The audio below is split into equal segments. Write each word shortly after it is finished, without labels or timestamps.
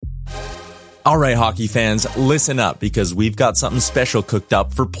All right, hockey fans, listen up because we've got something special cooked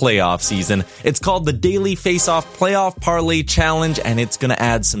up for playoff season. It's called the Daily Face-Off Playoff Parlay Challenge, and it's going to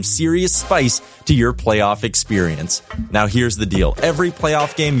add some serious spice to your playoff experience. Now, here's the deal. Every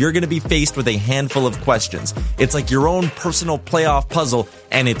playoff game, you're going to be faced with a handful of questions. It's like your own personal playoff puzzle,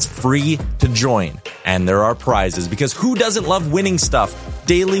 and it's free to join. And there are prizes, because who doesn't love winning stuff?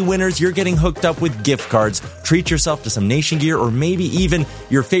 Daily winners, you're getting hooked up with gift cards. Treat yourself to some Nation gear or maybe even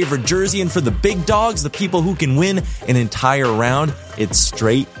your favorite jersey. And for the big dogs, the people who can win an entire round, it's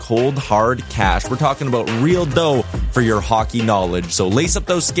straight, cold, hard cash. We're talking about real dough for your hockey knowledge. So lace up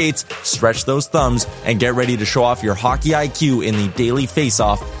those skates, stretch those thumbs, and get ready to show off your hockey IQ in the Daily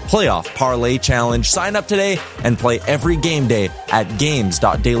Face-Off Playoff Parlay Challenge. Sign up today and play every game day at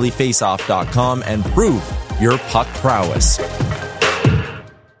games.dailyfaceoff.com and prove your puck prowess.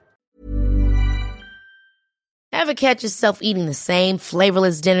 Ever catch yourself eating the same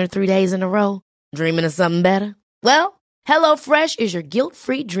flavorless dinner 3 days in a row? Dreaming of something better? Well, HelloFresh is your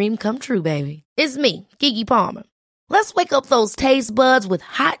guilt-free dream come true, baby. It's me, Keke Palmer. Let's wake up those taste buds with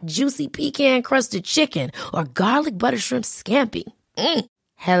hot, juicy pecan-crusted chicken or garlic butter shrimp scampi.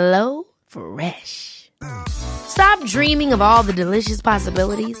 Hello Fresh. Stop dreaming of all the delicious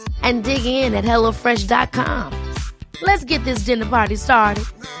possibilities and dig in at HelloFresh.com. Let's get this dinner party started.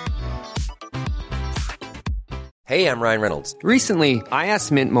 Hey, I'm Ryan Reynolds. Recently, I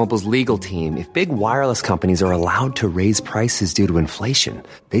asked Mint Mobile's legal team if big wireless companies are allowed to raise prices due to inflation.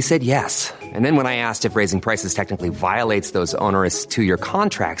 They said yes. And then when I asked if raising prices technically violates those onerous 2-year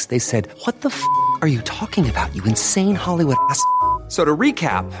contracts, they said, "What the f*** are you talking about, you insane Hollywood ass?" So to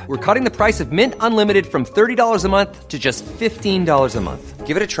recap, we're cutting the price of Mint Unlimited from $30 a month to just $15 a month.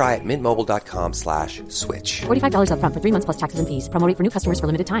 Give it a try at mintmobile.com/switch. $45 up front for 3 months plus taxes and fees. Promo rate for new customers for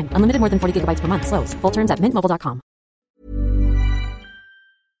limited time. Unlimited more than 40 gigabytes per month. Slows full terms at mintmobile.com.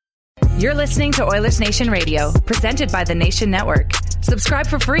 You're listening to Oilers Nation Radio, presented by the Nation Network. Subscribe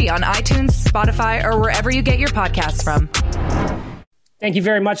for free on iTunes, Spotify, or wherever you get your podcasts from. Thank you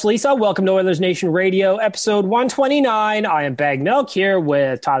very much, Lisa. Welcome to Oilers Nation Radio, episode 129. I am Bag Milk here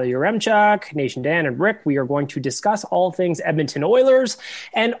with Tyler Yaremchuk, Nation Dan, and Rick. We are going to discuss all things Edmonton Oilers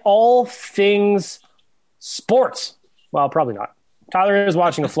and all things sports. Well, probably not. Tyler is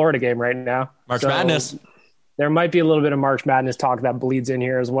watching a Florida game right now. March Madness. There might be a little bit of March Madness talk that bleeds in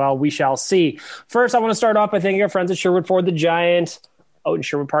here as well. We shall see. First, I want to start off by thanking our friends at Sherwood Ford the Giant out in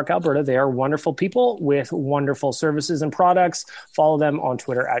Sherwood Park, Alberta. They are wonderful people with wonderful services and products. Follow them on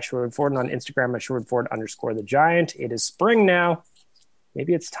Twitter at Sherwood Ford and on Instagram at Sherwood_the Giant. It is spring now.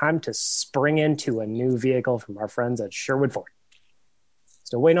 Maybe it's time to spring into a new vehicle from our friends at Sherwood Ford.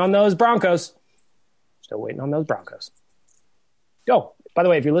 Still waiting on those Broncos. Go. By the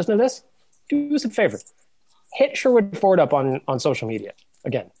way, if you're listening to this, do us a favor. Hit Sherwood Ford up on social media.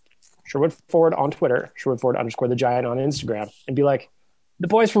 Again, Sherwood Ford on Twitter, Sherwood Ford_the Giant on Instagram, and be like, the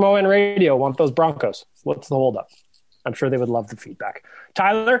boys from ON Radio want those Broncos. What's the holdup? I'm sure they would love the feedback.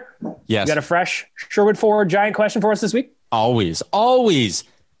 Tyler, yes, you got a fresh Sherwood Ford Giant question for us this week? Always.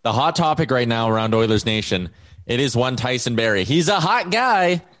 The hot topic right now around Oilers Nation, it is one Tyson Barrie. He's a hot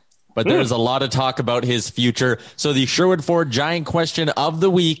guy, but there's a lot of talk about his future. So the Sherwood Ford Giant question of the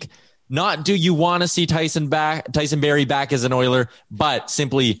week, not do you want to see Tyson Barrie back as an Oiler, but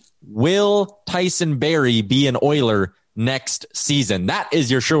simply, will Tyson Barrie be an Oiler next season? That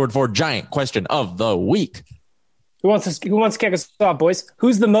is your Sherwood Ford Giant question of the week. Who wants to kick us off, boys?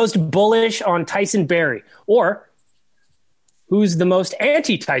 Who's the most bullish on Tyson Barrie? Or who's the most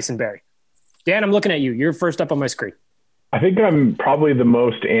anti-Tyson Barrie? Dan, I'm looking at you. You're first up on my screen. I think I'm probably the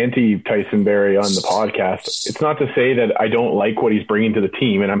most anti-Tyson Barrie on the podcast. It's not to say that I don't like what he's bringing to the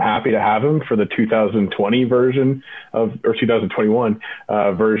team, and I'm happy to have him for the 2020 version or 2021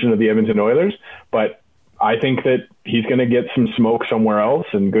 version of the Edmonton Oilers. But I think that he's going to get some smoke somewhere else,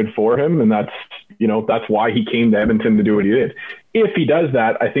 and good for him. And that's why he came to Edmonton to do what he did. If he does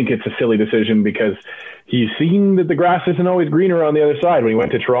that, I think it's a silly decision because he's seen that the grass isn't always greener on the other side when he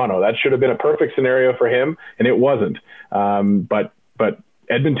went to Toronto. That should have been a perfect scenario for him, and it wasn't. But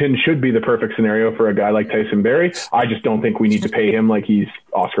Edmonton should be the perfect scenario for a guy like Tyson Barrie. I just don't think we need to pay him like he's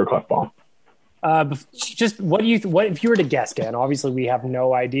Oscar Klefbom. Just what if you were to guess, Dan? Obviously, we have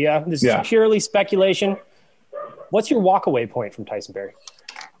no idea. This is purely speculation. What's your walkaway point from Tyson Barrie?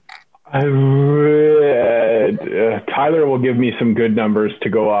 Tyler will give me some good numbers to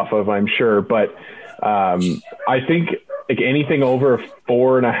go off of, I'm sure, but I think like anything over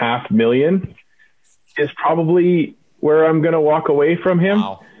 $4.5 million is probably where I'm going to walk away from him.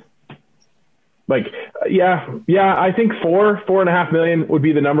 Wow. I think 4.5 million would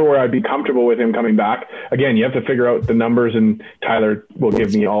be the number where I'd be comfortable with him coming back. Again, you have to figure out the numbers, and Tyler will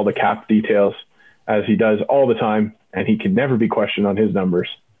give me all the cap details as he does all the time, and he can never be questioned on his numbers.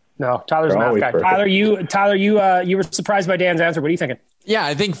 No, Tyler's a math guy. Perfect. Tyler, you were surprised by Dan's answer. What are you thinking? Yeah,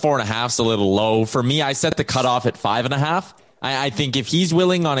 I think 4.5 is a little low. For me, I set the cutoff at 5.5. I think if he's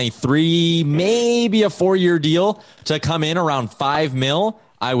willing on a 3, maybe a 4-year deal to come in around 5 mil,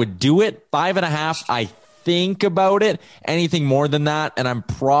 I would do it. 5.5, I think about it. Anything more than that, and I'm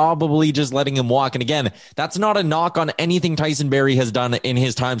probably just letting him walk. And again, that's not a knock on anything Tyson Barrie has done in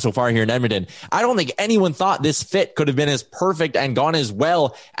his time so far here in Edmonton. I don't think anyone thought this fit could have been as perfect and gone as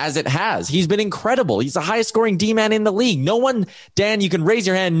well as it has. He's been incredible. He's the highest scoring D-man in the league. No one, Dan, you can raise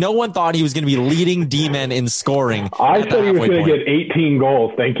your hand. No one thought he was going to be leading D-man in scoring. I said he was going to get 18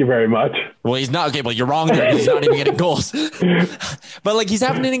 goals. Thank you very much. Well, he's not. Okay, well, you're wrong there. He's not even getting goals. But he's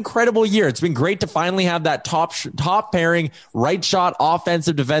having an incredible year. It's been great to finally have that top pairing, right shot,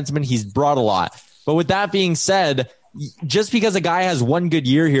 offensive defenseman. He's brought a lot. But with that being said, just because a guy has one good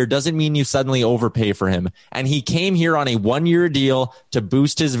year here doesn't mean you suddenly overpay for him. And he came here on a 1-year deal to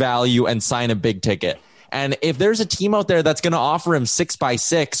boost his value and sign a big ticket. And if there's a team out there that's going to offer him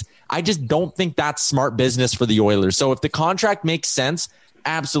 6x6, I just don't think that's smart business for the Oilers. So if the contract makes sense,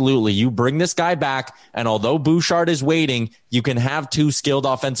 absolutely. You bring this guy back, and although Bouchard is waiting, you can have 2 skilled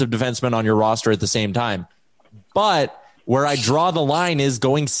offensive defensemen on your roster at the same time. But where I draw the line is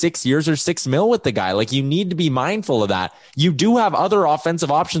going 6 years or 6 mil with the guy. You need to be mindful of that. You do have other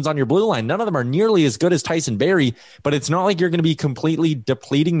offensive options on your blue line. None of them are nearly as good as Tyson Barrie, but it's not like you're going to be completely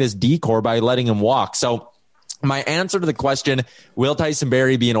depleting this D-core by letting him walk. So my answer to the question, will Tyson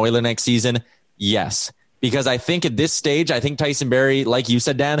Barrie be an Oiler next season? Yes. Because I think at this stage, I think Tyson Barrie, like you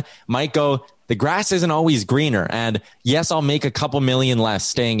said, Dan, might go, the grass isn't always greener. And yes, I'll make a couple million less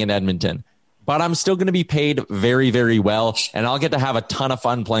staying in Edmonton, but I'm still going to be paid very, very well. And I'll get to have a ton of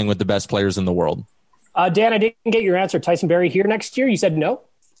fun playing with the best players in the world. Dan, I didn't get your answer. Tyson Barrie here next year? You said no?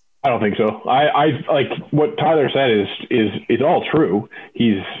 I don't think so. I like what Tyler said is all true.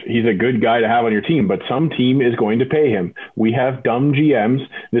 He's a good guy to have on your team, but some team is going to pay him. We have dumb GMs.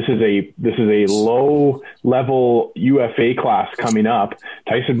 This is a low level UFA class coming up.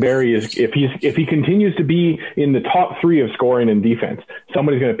 Tyson Barrie is if he continues to be in the top 3 of scoring and defense,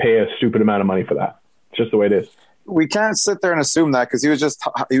 somebody's going to pay a stupid amount of money for that. It's just the way it is. We can't sit there and assume that because he was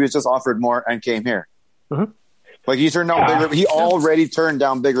just offered more and came here. Mm-hmm. He turned down bigger. He already turned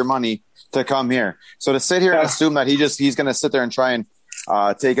down bigger money to come here. So to sit here and assume that he's going to sit there and try and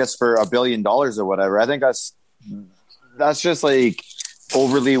take us for $1 billion or whatever, I think that's just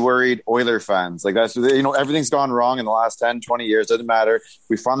overly worried Oiler fans. That's everything's gone wrong in the last 10, 20 years. Doesn't matter.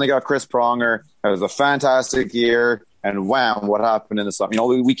 We finally got Chris Pronger. It was a fantastic year, and wham! What happened in the summer?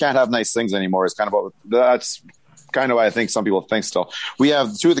 We can't have nice things anymore. That's kind of what I think some people think. Still, we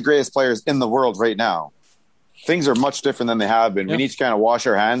have 2 of the greatest players in the world right now. Things are much different than they have been. Yep. We need to kind of wash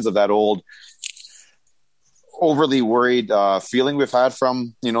our hands of that old overly worried feeling we've had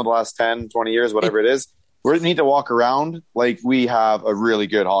from, the last 10, 20 years, whatever it is. We need to walk around like we have a really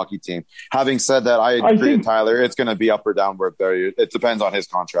good hockey team. Having said that, I agree with Tyler. It's going to be up or down. It depends on his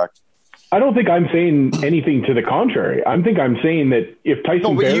contract. I don't think I'm saying anything to the contrary. I'm saying that if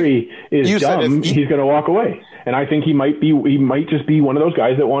Tyson Barrie is dumb, he's going to walk away. And I think he might just be one of those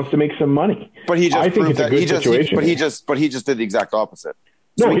guys that wants to make some money. But he just I think it's a good situation. But he just did the exact opposite.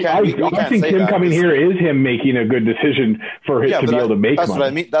 So I think him coming here is him making a good decision for to be able to make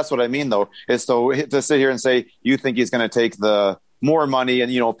money. That's what I mean, though. Is to sit here and say you think he's going to take the more money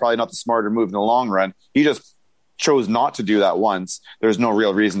and probably not the smarter move in the long run. He just chose not to do that once. There's no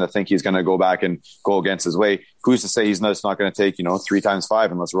real reason to think he's going to go back and go against his way. Who's to say he's not going to take 3 times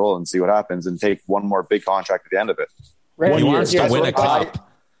 5 and let's roll and see what happens and take one more big contract at the end of it. If he wants to win a cup.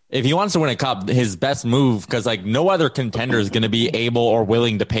 If he wants to win a cup, his best move, because no other contender is going to be able or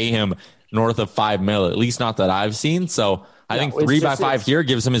willing to pay him north of $5 million, at least not that I've seen. So I think 3x5 here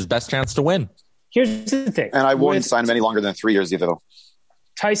gives him his best chance to win. Here's the thing. And I wouldn't sign him any longer than 3 years either, though.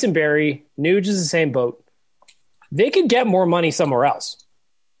 Tyson Barrie, Nuge is the same boat. They could get more money somewhere else.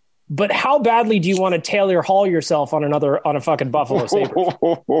 But how badly do you want to Taylor Hall yourself on a fucking Buffalo Sabres?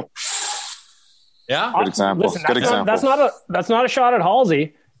 Yeah. Good example. Listen, that's not a shot at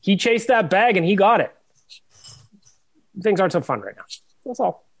Halsey. He chased that bag and he got it. Things aren't so fun right now. That's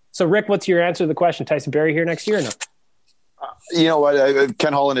all. So, Rick, what's your answer to the question? Tyson Barrie here next year or no? You know what?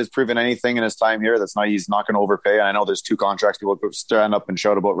 Ken Holland has proven anything in his time here. He's not going to overpay. I know there's 2 contracts people stand up and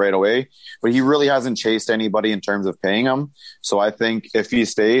shout about right away, but he really hasn't chased anybody in terms of paying him. So I think if he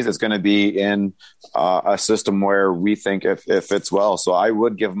stays, it's going to be in a system where we think if it fits well. So I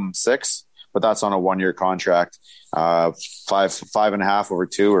would give him 6, but that's on a 1-year contract. 5.5 over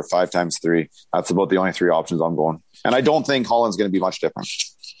 2 or 5 times 3. That's about the only 3 options I'm going. And I don't think Holland's going to be much different.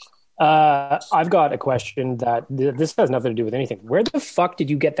 I've got a question that this has nothing to do with anything. Where the fuck did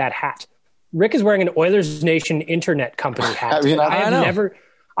you get that hat? Rick is wearing an Oilers Nation internet company hat. I mean, I've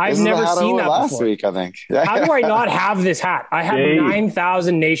never seen that last before. week, I think. How do I not have this hat? I have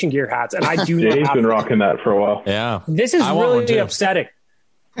 9,000 Nation Gear hats, and I do not Dave's have been it. rocking that for a while. Yeah. This is really upsetting.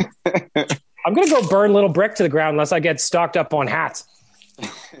 I'm going to go burn Little Brick to the ground unless I get stocked up on hats.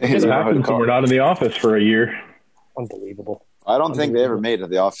 It happens when we're not in the office for a year. Unbelievable. I don't think they ever made it at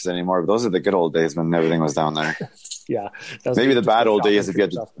the office anymore, but those are the good old days when everything was down there. Yeah. Maybe the bad old days if you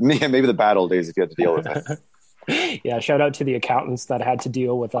had to deal with it. Yeah, shout out to the accountants that had to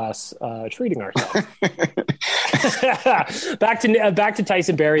deal with us treating ourselves. Back to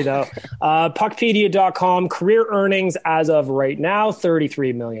Tyson Barrie, though. Puckpedia.com, career earnings as of right now,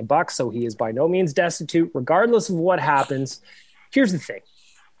 $33 million. So he is by no means destitute, regardless of what happens. Here's the thing.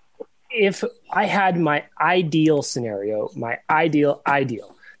 If I had my ideal scenario, my ideal,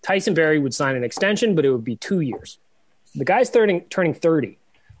 Tyson Barrie would sign an extension, but it would be 2 years. The guy's turning 30.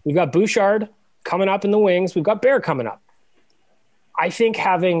 We've got Bouchard coming up in the wings. We've got Bear coming up. I think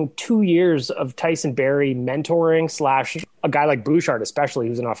having 2 years of Tyson Barrie mentoring / a guy like Bouchard, especially,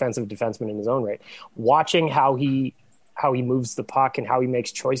 who's an offensive defenseman in his own right, watching how he moves the puck and how he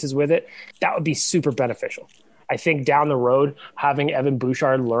makes choices with it, that would be super beneficial. I think down the road, having Evan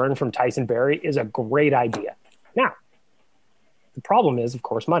Bouchard learn from Tyson Barrie is a great idea. Now, the problem is, of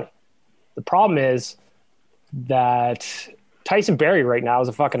course, money. The problem is that Tyson Barrie right now is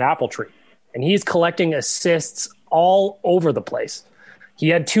a fucking apple tree, and he's collecting assists all over the place. He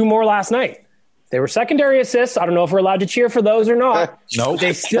had 2 more last night. They were secondary assists. I don't know if we're allowed to cheer for those or not. No.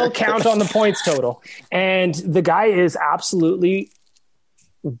 They still count on the points total. And the guy is absolutely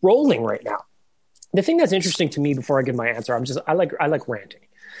rolling right now. The thing that's interesting to me before I give my answer, I like ranting.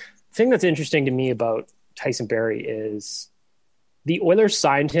 The thing that's interesting to me about Tyson Barrie is the Oilers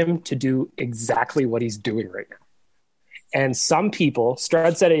signed him to do exactly what he's doing right now. And some people,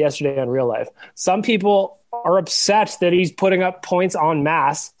 Strud said it yesterday on Real Life, some people are upset that he's putting up points en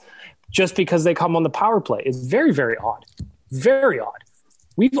masse just because they come on the power play. It's very, very odd. Very odd.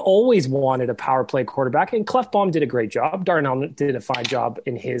 We've always wanted a power play quarterback, and Clefbaum did a great job. Darnell did a fine job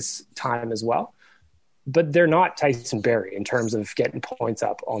in his time as well. But they're not Tyson Barrie in terms of getting points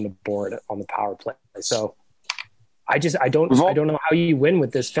up on the board on the power play. So I don't know how you win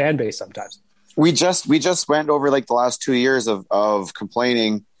with this fan base sometimes. We just went over like the last 2 years of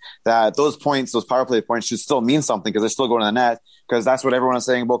complaining that those power play points should still mean something because they're still going to the net, because that's what everyone is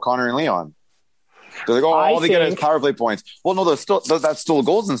saying about Connor and Leon. They're like, all they get is power play points. Well, no, that's still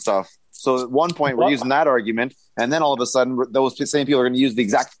goals and stuff. So at one point we're using that argument, and then all of a sudden those same people are going to use the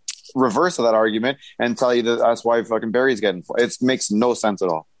exact reverse of that argument and tell you that that's why fucking Barry's getting. It makes no sense at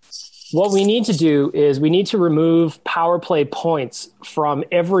all. What we need to do is we need to remove power play points from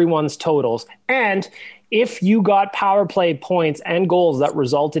everyone's totals. And if you got power play points and goals that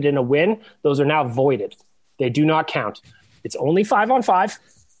resulted in a win, those are now voided. They do not count. It's only 5-on-5.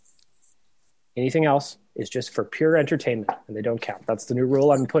 Anything else is just for pure entertainment, and they don't count. That's the new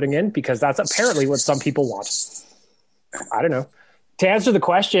rule I'm putting in because that's apparently what some people want. I don't know. To answer the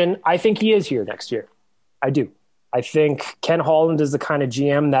question, I think he is here next year. I do. I think Ken Holland is the kind of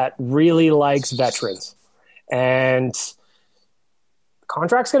GM that really likes veterans. And the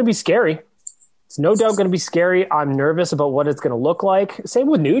contract's going to be scary. It's no doubt going to be scary. I'm nervous about what it's going to look like. Same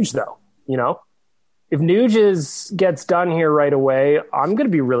with Nuge, though. You know, if Nuge gets done here right away, I'm going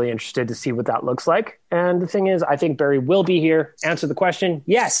to be really interested to see what that looks like. And the thing is, I think Barrie will be here. Answer the question,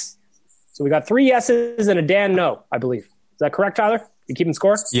 yes. So we got 3 yeses and a Dan no, I believe. Is that correct, Tyler? You keeping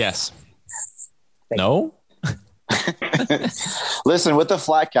score? Yes. No? Listen, with the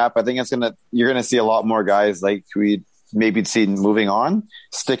flat cap, I think you're gonna see a lot more guys like we maybe see moving on,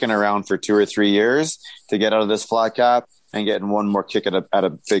 sticking around for 2 or 3 years to get out of this flat cap and getting one more kick at a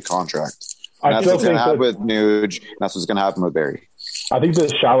big contract. And that's what's going to happen with Nuge. And that's what's going to happen with Barrie. I think the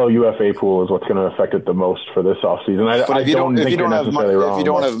shallow UFA pool is what's going to affect it the most for this offseason. If you don't have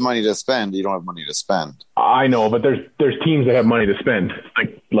money to spend, you don't have money to spend. I know, but there's teams that have money to spend.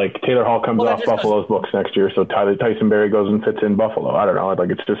 Like Taylor Hall comes off Buffalo's books next year, so Tyson Barrie goes and fits in Buffalo. I don't know.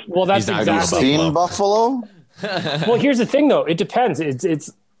 Like it's just that's exactly Buffalo. Well, here's the thing, though. It depends.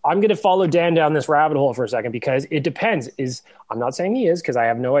 It's. I'm going to follow Dan down this rabbit hole for a second because it depends. I'm not saying he is because I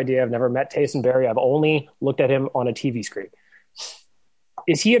have no idea. I've never met Tyson Barrie. I've only looked at him on a TV screen.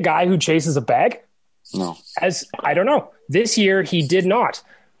 Is he a guy who chases a bag? No. I don't know. This year he did not.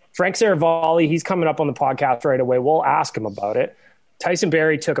 Frank Saravalli, he's coming up on the podcast right away. We'll ask him about it. Tyson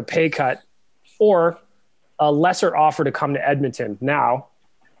Barrie took a pay cut or a lesser offer to come to Edmonton. Now,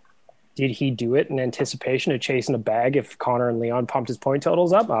 did he do it in anticipation of chasing a bag if Connor and Leon pumped his point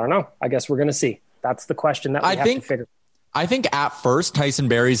totals up? I don't know. I guess we're going to see. That's the question that we have to figure. I think at first Tyson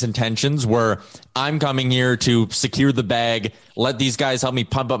Barrie's intentions were, I'm coming here to secure the bag, let these guys help me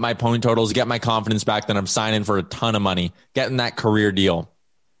pump up my point totals, get my confidence back, then I'm signing for a ton of money, getting that career deal.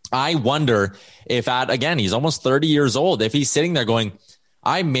 I wonder if again, he's almost 30 years old. If he's sitting there going,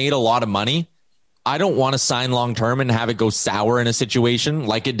 I made a lot of money. I don't want to sign long-term and have it go sour in a situation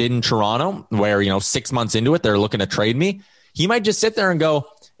like it did in Toronto where, 6 months into it, they're looking to trade me. He might just sit there and go,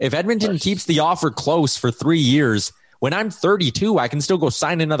 if Edmonton keeps the offer close for 3 years, when I'm 32, I can still go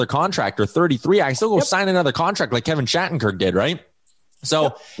sign another contract, or 33, I can still go sign another contract like Kevin Shattenkirk did, right?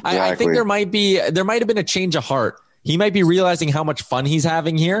 So I think there might have been a change of heart. He might be realizing how much fun he's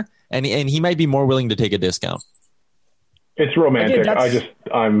having here, and he might be more willing to take a discount. It's romantic.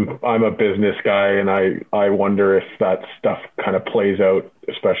 I'm a business guy, and I wonder if that stuff kind of plays out,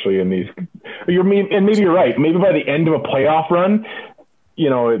 especially in these. And maybe you're right. Maybe by the end of a playoff run,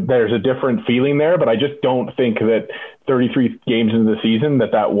 there's a different feeling there. But I just don't think that 33 games into the season,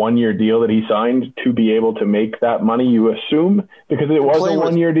 that 1 year deal that he signed to be able to make that money, you assume, because it was a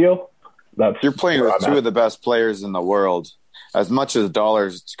 1 year deal. You're playing with two of the best players in the world. As much as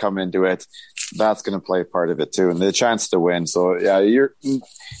dollars come into it, that's going to play part of it too, and the chance to win. So yeah,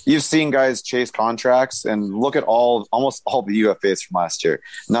 you've seen guys chase contracts, and look at almost all the UFAs from last year.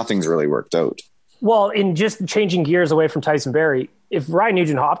 Nothing's really worked out. Well, in just changing gears away from Tyson Barrie, if Ryan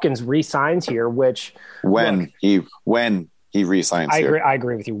Nugent-Hopkins re-signs here, which when he re-signs here. I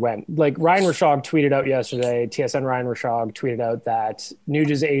agree with you. When, like, Ryan Rishaug tweeted out yesterday, TSN Ryan Rishaug tweeted out that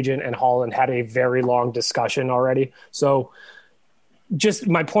Nuge's agent and Holland had a very long discussion already. So just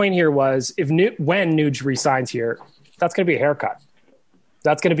my point here was, when Nuge re-signs here, that's going to be a haircut.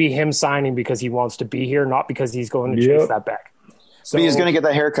 That's going to be him signing because he wants to be here, not because he's going to chase that back. So, but he's going to get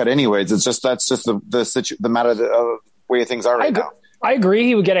that haircut anyways. That's just the matter of the way things are right now. I agree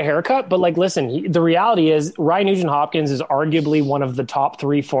he would get a haircut, but listen, the reality is Ryan Nugent-Hopkins is arguably one of the top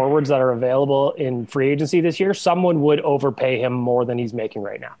 3 forwards that are available in free agency this year. Someone would overpay him more than he's making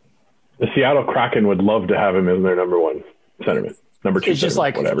right now. The Seattle Kraken would love to have him as their number 1 centerman, number 2 it's just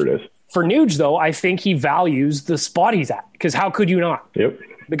centerman, whatever it is. For Nuge, though, I think he values the spot he's at, because how could you not? Yep.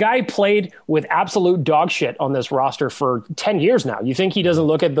 The guy played with absolute dog shit on this roster for 10 years now. You think he doesn't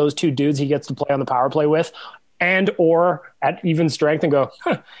look at those 2 dudes he gets to play on the power play with and or at even strength and go,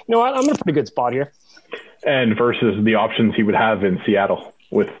 you know what, I'm in a pretty good spot here. And versus the options he would have in Seattle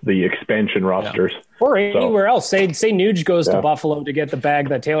with the expansion rosters. Yeah. Or anywhere else. Say Nuge goes to Buffalo to get the bag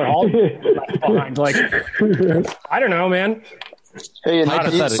that Taylor Hall left behind. I don't know, man. Hey, and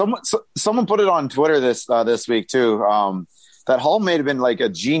someone put it on Twitter this week too. That Hall may have been like a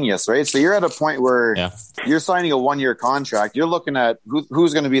genius, right? So you're at a point where you're signing a 1 year contract. You're looking at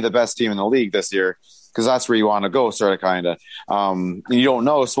who's going to be the best team in the league this year, because that's where you want to go, sort of, kind of. You don't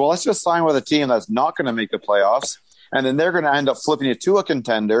know. So let's just sign with a team that's not going to make the playoffs. And then they're going to end up flipping you to a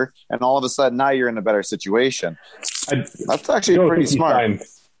contender. And all of a sudden, now you're in a better situation. That's actually pretty smart.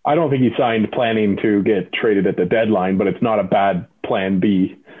 I don't think he signed planning to get traded at the deadline, but it's not a bad plan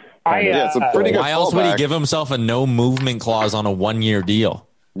B. It's a pretty good Why else would he give himself a no movement clause on a 1 year deal?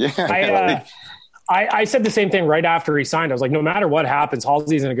 Yeah. I said the same thing right after he signed. I was like, no matter what happens,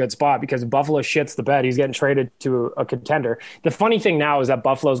 Halsey's in a good spot, because if Buffalo shits the bed, he's getting traded to a contender. The funny thing now is that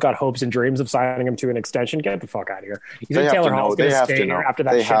Buffalo's got hopes and dreams of signing him to an extension. Get the fuck out of here. You think Taylor Hall's going to stay here after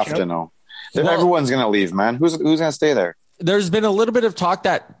that? They have to know. Everyone's going to leave, man. Who's going to stay there? There's been a little bit of talk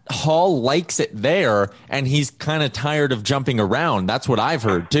that Hall likes it there, and he's kind of tired of jumping around. That's what I've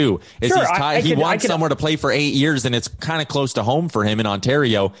heard too. He wants somewhere to play for 8 years, and it's kind of close to home for him in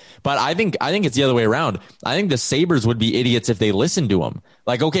Ontario. But I think it's the other way around. I think the Sabres would be idiots if they listened to him.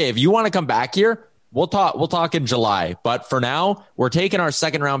 Like, okay, if you want to come back here, we'll talk in July. But for now, we're taking our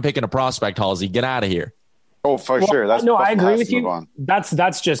 2nd round pick and a prospect, Halsey. Get out of here. Oh, for sure. I agree with you.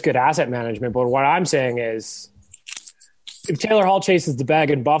 That's just good asset management. But what I'm saying is, if Taylor Hall chases the bag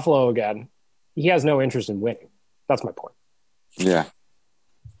in Buffalo again, he has no interest in winning. That's my point. Yeah.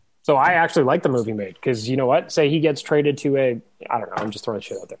 So I actually like the move he made, because you know what? Say he gets traded to I don't know, I'm just throwing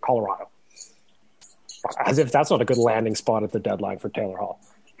shit out there, Colorado. As if that's not a good landing spot at the deadline for Taylor Hall.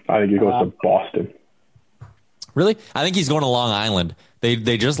 I think he goes to Boston. Really? I think he's going to Long Island.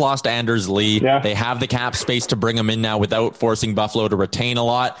 They just lost Anders Lee. Yeah. They have the cap space to bring him in now without forcing Buffalo to retain a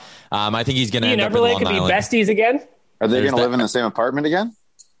lot. I think he's going to end up in Long Island. Could be besties again? Are they going to live in the same apartment again?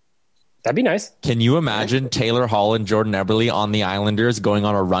 That'd be nice. Can you imagine Taylor Hall and Jordan Eberle on the Islanders going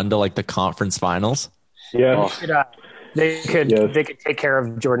on a run to the conference finals? Yeah. They could take care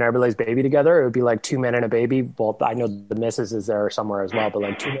of Jordan Eberle's baby together. It would be like 2 men and a baby. Well, I know the missus is there somewhere as well, but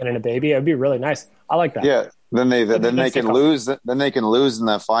like 2 men and a baby, it would be really nice. I like that. Yeah. Then they can lose. Then they can lose in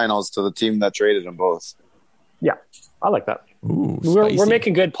the finals to the team that traded them both. Yeah, I like that. Ooh, we're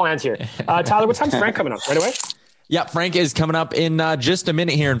making good plans here. Tyler, what time's Frank coming up? Right away? Yeah, Frank is coming up in just a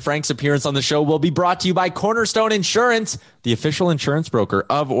minute here, and Frank's appearance on the show will be brought to you by Cornerstone Insurance, the official insurance broker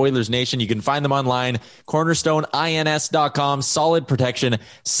of Oilers Nation. You can find them online, cornerstoneins.com. Solid protection,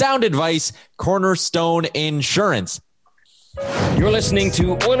 sound advice, Cornerstone Insurance. You're listening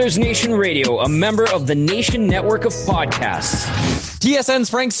to Oilers Nation Radio, a member of the Nation Network of Podcasts. TSN's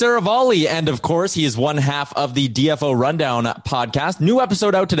Frank Saravalli, and of course, he is one half of the DFO Rundown podcast. New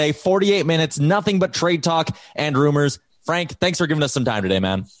episode out today, 48 minutes, nothing but trade talk and rumors. Frank, thanks for giving us some time today,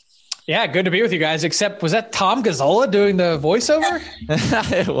 man. Yeah, good to be with you guys, except was that Tom Gazzola doing the voiceover?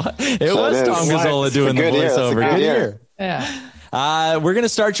 it was Tom Gazzola doing the voiceover. Good year. Yeah. We're going to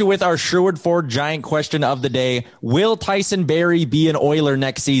start you with our Sherwood Ford Giant question of the day. Will Tyson Barrie be an Oiler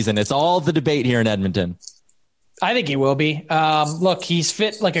next season? It's all the debate here in Edmonton. I think he will be. Look, he's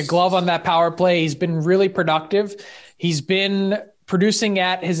fit like a glove on that power play. He's been really productive. He's been producing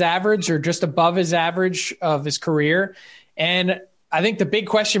at his average or just above his average of his career. And I think the big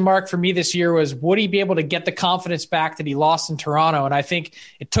question mark for me this year was, would he be able to get the confidence back that he lost in Toronto? And I think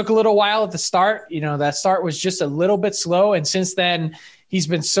it took a little while at the start. You know, that start was just a little bit slow. And since then, he's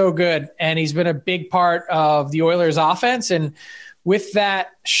been so good. And he's been a big part of the Oilers offense. And with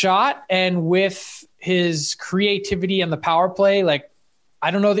that shot and with his creativity on the power play, like,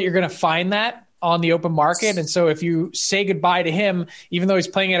 I don't know that you're going to find that on the open market. And so if you say goodbye to him, even though he's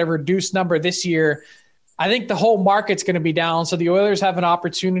playing at a reduced number this year, I think the whole market's going to be down. So the Oilers have an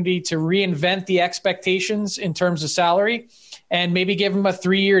opportunity to reinvent the expectations in terms of salary and maybe give him a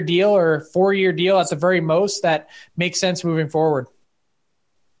 3-year deal or 4-year deal at the very most that makes sense moving forward.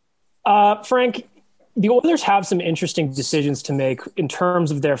 Frank, the Oilers have some interesting decisions to make in terms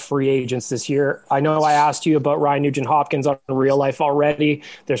of their free agents this year. I know I asked you about Ryan Nugent-Hopkins on Real Life already.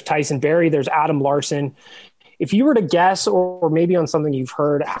 There's Tyson Barrie. There's Adam Larson. If you were to guess, or maybe on something you've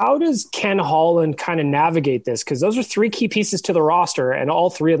heard, how does Ken Holland kind of navigate this? Because those are 3 key pieces to the roster, and all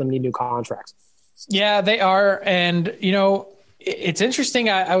 3 of them need new contracts. Yeah, they are. And, you know, it's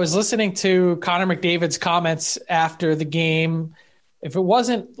interesting. I was listening to Connor McDavid's comments after the game. If it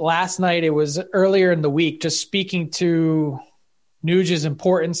wasn't last night, it was earlier in the week, just speaking to Nuge's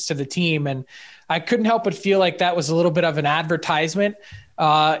importance to the team. And I couldn't help but feel like that was a little bit of an advertisement,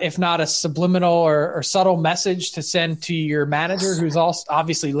 if not a subliminal or subtle message to send to your manager, who's also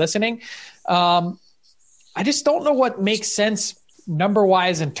obviously listening. I just don't know what makes sense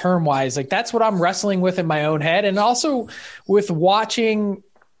number-wise and term-wise. Like, that's what I'm wrestling with in my own head. And also with watching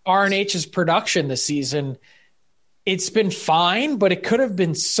RNH's production this season, it's been fine, but it could have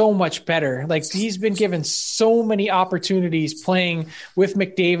been so much better. Like, he's been given so many opportunities playing with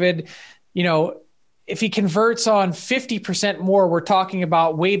McDavid. You know, if he converts on 50% more, we're talking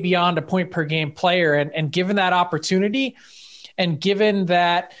about way beyond a point per game player. And given that opportunity, and given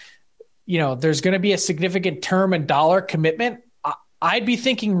that, you know, there's going to be a significant term and dollar commitment, I'd be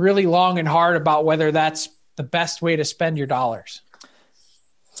thinking really long and hard about whether that's the best way to spend your dollars.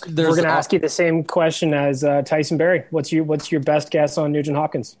 We're going to ask you the same question as Tyson Barrie. What's your best guess on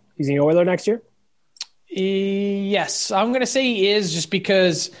Nugent-Hopkins? He's an Oiler next year? Yes, I'm going to say he is, just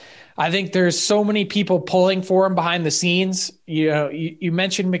because I think there's so many people pulling for him behind the scenes. You know, you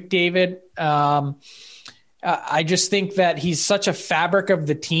mentioned McDavid. I just think that he's such a fabric of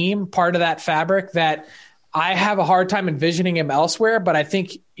the team, part of that fabric, that I have a hard time envisioning him elsewhere. But I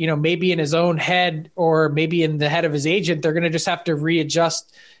think, you know, maybe in his own head or maybe in the head of his agent, they're going to just have to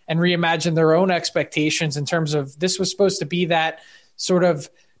readjust and reimagine their own expectations in terms of, this was supposed to be that sort of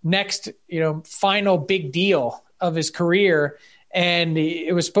next, you know, final big deal of his career. And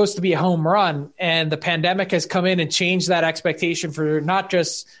it was supposed to be a home run. And the pandemic has come in and changed that expectation for not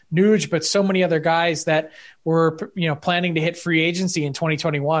just Nuge, but so many other guys that were, you know, planning to hit free agency in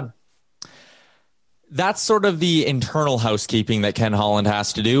 2021. That's sort of the internal housekeeping that Ken Holland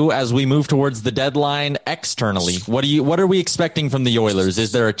has to do as we move towards the deadline externally. What are we expecting from the Oilers?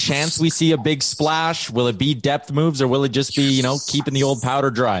 Is there a chance we see a big splash? Will it be depth moves, or will it just be, you know, keeping the old powder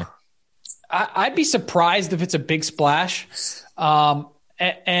dry? I'd be surprised if it's a big splash. And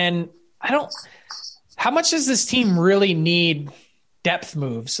I don't, how much does this team really need depth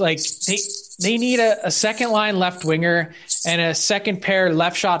moves? Like, they need a second line left winger and a second pair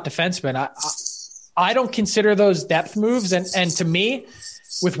left shot defenseman. I don't consider those depth moves. And to me,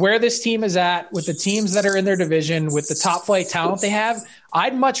 with where this team is at, with the teams that are in their division, with the top flight talent they have,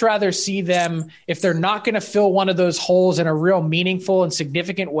 I'd much rather see them, if they're not going to fill one of those holes in a real meaningful and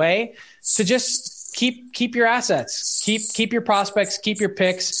significant way, to just keep your assets, keep your prospects, keep your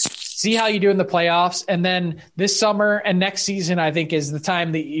picks, see how you do in the playoffs. And then this summer and next season, I think, is the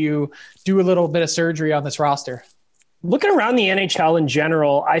time that you do a little bit of surgery on this roster. Looking around the NHL in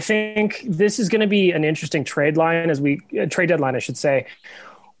general, I think this is going to be an interesting trade deadline, I should say.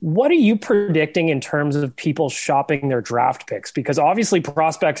 What are you predicting in terms of people shopping their draft picks? Because obviously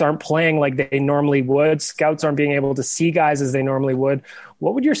prospects aren't playing like they normally would. Scouts aren't being able to see guys as they normally would.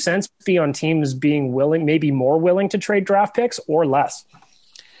 What would your sense be on teams being willing, maybe more willing to trade draft picks or less?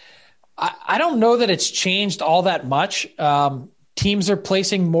 I don't know that it's changed all that much. Teams are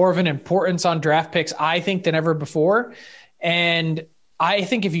placing more of an importance on draft picks, I think, than ever before. And I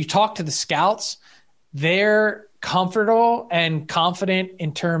think if you talk to the scouts, they're comfortable and confident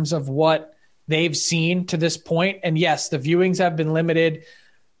in terms of what they've seen to this point. And yes, the viewings have been limited,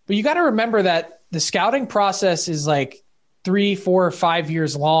 but you got to remember that the scouting process is like 3, 4, or 5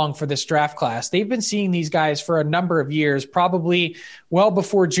 years long for this draft class. They've been seeing these guys for a number of years, probably well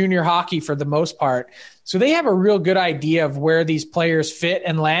before junior hockey for the most part. So they have a real good idea of where these players fit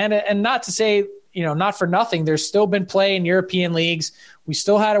and land. And not to say, not for nothing, there's still been play in European leagues. We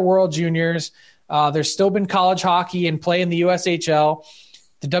still had a World Juniors. There's still been college hockey and play in the USHL.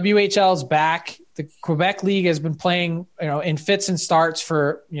 The WHL is back. The Quebec League has been playing, in fits and starts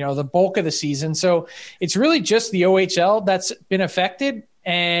for, the bulk of the season. So it's really just the OHL that's been affected.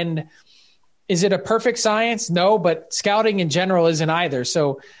 And is it a perfect science? No, but scouting in general isn't either.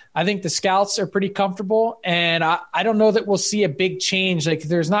 So I think the scouts are pretty comfortable, and I don't know that we'll see a big change. Like,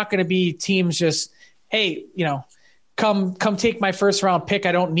 there's not going to be teams just, hey, come take my first round pick.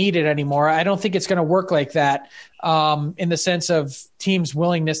 I don't need it anymore. I don't think it's going to work like that in the sense of teams'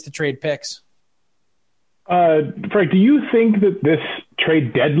 willingness to trade picks. Frank, do you think that this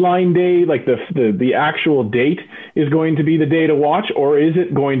trade deadline day, like the actual date, is going to be the day to watch, or is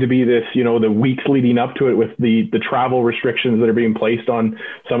it going to be this, the weeks leading up to it with the travel restrictions that are being placed on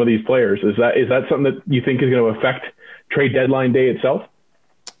some of these players? Is that something that you think is going to affect trade deadline day itself?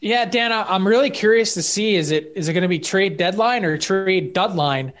 Yeah, Dan, I'm really curious to see, is it going to be trade deadline or trade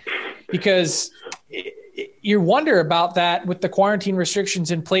dudline? Because you wonder about that with the quarantine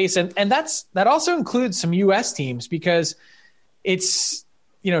restrictions in place. And that also includes some U.S. teams, because it's,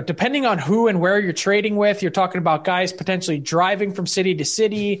 depending on who and where you're trading with, you're talking about guys potentially driving from city to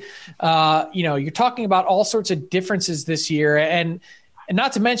city. You're talking about all sorts of differences this year. And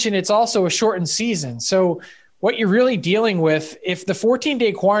not to mention, it's also a shortened season. So what you're really dealing with, if the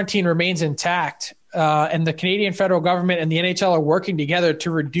 14-day quarantine remains intact, and the Canadian federal government and the NHL are working together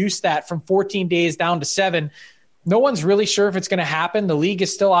to reduce that from 14 days down to 7, no one's really sure if it's going to happen. The league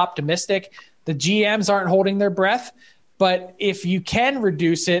is still optimistic. The GMs aren't holding their breath. But if you can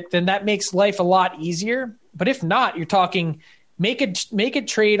reduce it, then that makes life a lot easier. But if not, you're talking make a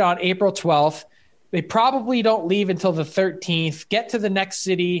trade on April 12th. They probably don't leave until the 13th, get to the next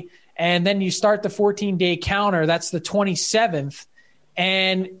city, and then you start the 14-day counter. That's the 27th.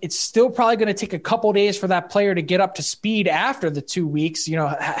 And it's still probably going to take a couple days for that player to get up to speed after the 2 weeks,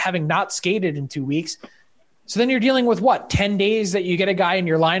 having not skated in 2 weeks. So then you're dealing with 10 days that you get a guy in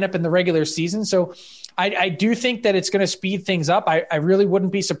your lineup in the regular season. So I do think that it's going to speed things up. I really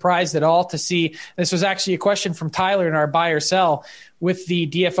wouldn't be surprised at all to see, this was actually a question from Tyler in our buy or sell with the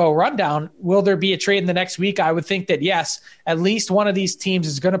DFO rundown. Will there be a trade in the next week? I would think that yes, at least one of these teams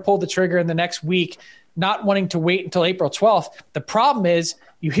is going to pull the trigger in the next week, not wanting to wait until April 12th. The problem is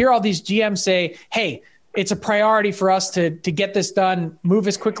you hear all these GMs say, hey, it's a priority for us to get this done, move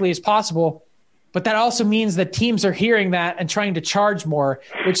as quickly as possible. But that also means that teams are hearing that and trying to charge more,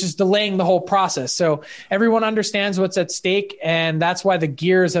 which is delaying the whole process. So everyone understands what's at stake, and that's why the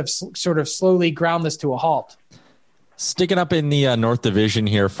gears have sort of slowly ground this to a halt. Sticking up in the North Division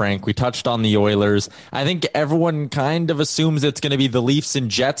here, Frank, we touched on the Oilers. I think everyone kind of assumes it's going to be the Leafs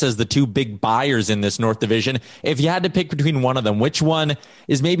and Jets as the two big buyers in this North Division. If you had to pick between one of them, which one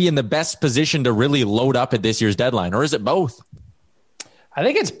is maybe in the best position to really load up at this year's deadline, or is it both? I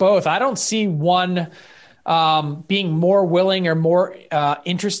think it's both. I don't see one being more willing or more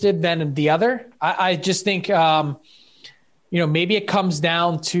interested than the other. I just think, maybe it comes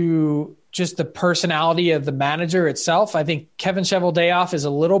down to just the personality of the manager itself. I think Kevin Cheveldayoff is a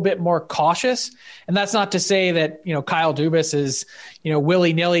little bit more cautious. And that's not to say that, Kyle Dubas is,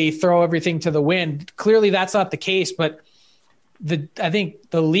 willy-nilly throw everything to the wind. Clearly that's not the case, but I think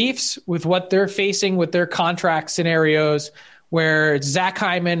the Leafs, with what they're facing with their contract scenarios, where Zach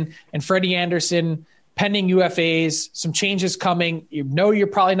Hyman and Freddie Anderson, pending UFAs, some changes coming. You know you're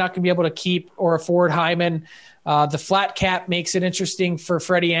probably not going to be able to keep or afford Hyman. The flat cap makes it interesting for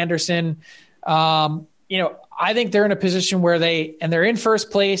Freddie Anderson. I think they're in a position where they're in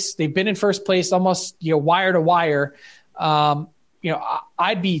first place. They've been in first place almost wire to wire.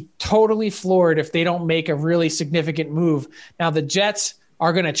 I'd be totally floored if they don't make a really significant move. Now the Jets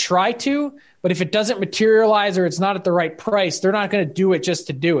are going to try to, but if it doesn't materialize or it's not at the right price, they're not going to do it just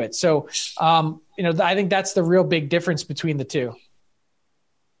to do it. So, I think that's the real big difference between the two.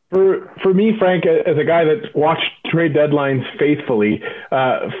 For me, Frank, as a guy that's watched trade deadlines faithfully,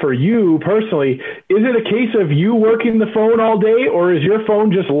 for you personally, is it a case of you working the phone all day, or is your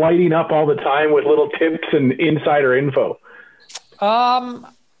phone just lighting up all the time with little tips and insider info?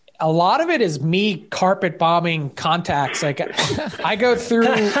 A lot of it is me carpet bombing contacts. Like I go through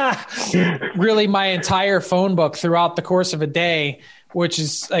really my entire phone book throughout the course of a day, which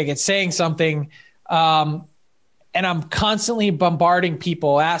is like, it's saying something. And I'm constantly bombarding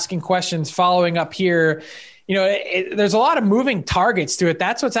people, asking questions, following up here. There's a lot of moving targets to it.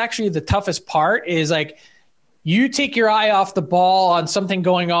 That's what's actually the toughest part is like, you take your eye off the ball on something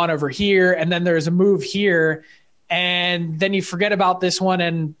going on over here, and then there's a move here, and then you forget about this one,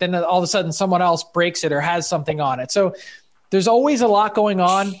 and then all of a sudden someone else breaks it or has something on it. So there's always a lot going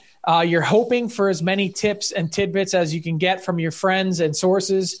on. You're hoping for as many tips and tidbits as you can get from your friends and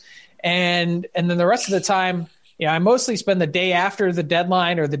sources. And then the rest of the time, I mostly spend the day after the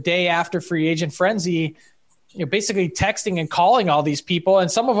deadline or the day after free agent frenzy, basically texting and calling all these people,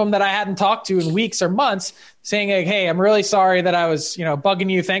 and some of them that I hadn't talked to in weeks or months, saying, like, hey, I'm really sorry that I was, bugging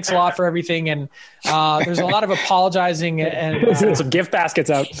you. Thanks a lot for everything. And there's a lot of apologizing and some gift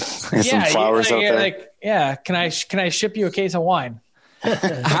baskets out. Some flowers out there. Can I ship you a case of wine?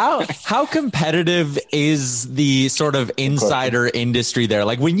 How competitive is the sort of insider industry there?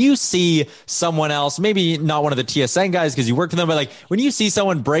 Like when you see someone else, maybe not one of the TSN guys because you work for them, but like when you see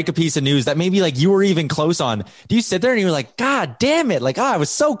someone break a piece of news that maybe like you were even close on, do you sit there and you're like, God damn it, like, I was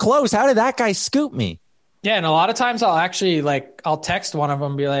so close, how did that guy scoop me? Yeah, and a lot of times I'll actually I'll text one of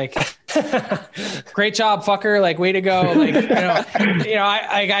them and be like, great job, fucker, like, way to go. Like,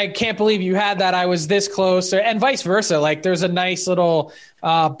 I can't believe you had that. I was this close, and vice versa. Like there's a nice little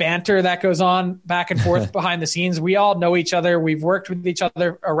banter that goes on back and forth behind the scenes. We all know each other. We've worked with each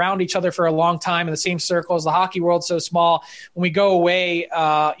other, around each other for a long time in the same circles. The hockey world's so small. When we go away,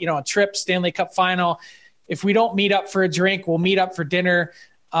 a trip, Stanley Cup final, if we don't meet up for a drink, we'll meet up for dinner.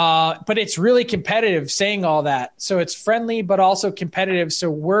 But it's really competitive saying all that. So it's friendly, but also competitive.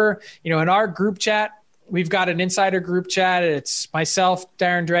 So we're, in our group chat, we've got an insider group chat. It's myself,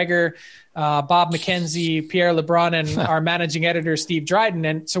 Darren Dreger, Bob McKenzie, Pierre LeBrun, and our managing editor, Steve Dryden.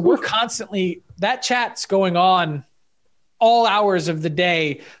 And so we're constantly, that chat's going on all hours of the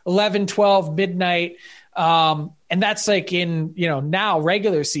day, 11, 12, midnight. And that's like in, now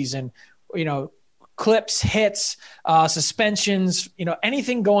regular season, clips, hits, suspensions,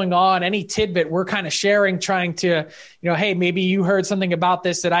 anything going on, any tidbit we're kind of sharing, trying to, hey, maybe you heard something about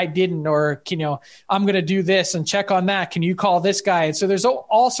this that I didn't, or, I'm going to do this and check on that. Can you call this guy? And so there's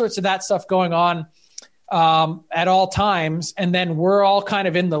all sorts of that stuff going on at all times. And then we're all kind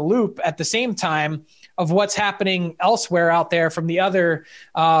of in the loop at the same time of what's happening elsewhere out there from the other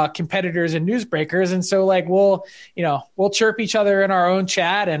competitors and newsbreakers. And so we'll chirp each other in our own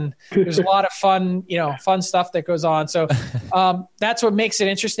chat, and there's a lot of fun stuff that goes on. So that's what makes it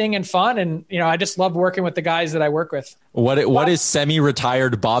interesting and fun. And, I just love working with the guys that I work with. What is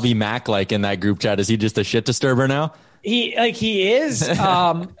semi-retired Bobby Mack like in that group chat? Is he just a shit disturber now? He is.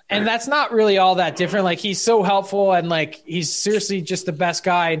 And that's not really all that different. Like he's so helpful, and he's seriously just the best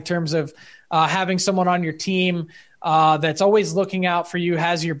guy in terms of having someone on your team that's always looking out for you,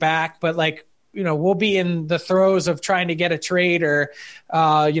 has your back. But we'll be in the throes of trying to get a trade, or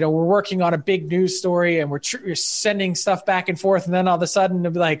we're working on a big news story, and we're sending stuff back and forth, and then all of a sudden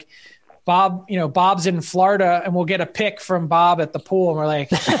it'll be like, Bob, Bob's in Florida, and we'll get a pic from Bob at the pool, and we're like,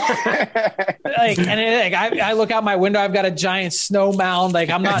 I look out my window, I've got a giant snow mound,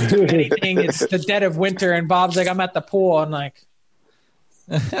 I'm not doing anything. It's the dead of winter, and Bob's like, I'm at the pool, and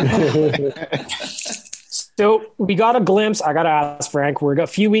So we got a glimpse. I got to ask Frank, we're a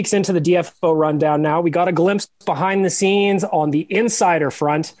few weeks into the DFO rundown now. We got a glimpse behind the scenes on the insider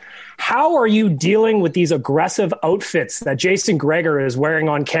front. How are you dealing with these aggressive outfits that Jason Gregor is wearing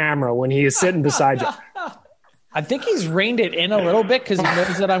on camera when he is sitting beside you? I think he's reined it in a little bit because he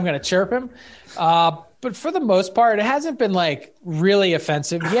knows that I'm going to chirp him. But for the most part, it hasn't been really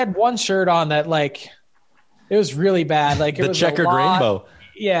offensive. He had one shirt on that it was really bad. It the was checkered rainbow.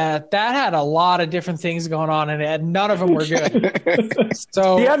 Yeah, that had a lot of different things going on in it. None of them were good.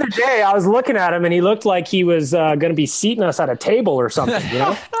 So the other day I was looking at him and he looked like he was going to be seating us at a table or something, you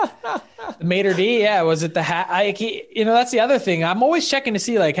know? Mater D, yeah. Was it the hat? That's the other thing. I'm always checking to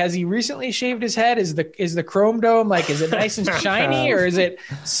see, like, has he recently shaved his head? Is the chrome dome, like, is it nice and shiny or is it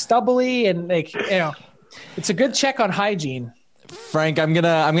stubbly? And like, it's a good check on hygiene. Frank, I'm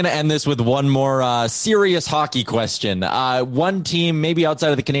gonna end this with one more serious hockey question. One team, maybe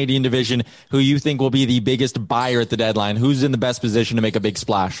outside of the Canadian division, who you think will be the biggest buyer at the deadline? Who's in the best position to make a big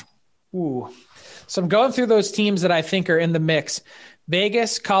splash? Ooh, so I'm going through those teams that I think are in the mix: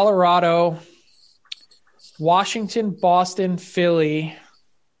 Vegas, Colorado, Washington, Boston, Philly.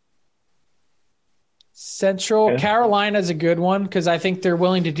 Central Carolina is a good one because I think they're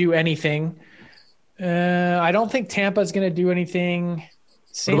willing to do anything. I don't think Tampa's going to do anything.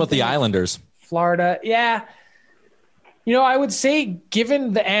 What about the Islanders? Florida. Yeah. I would say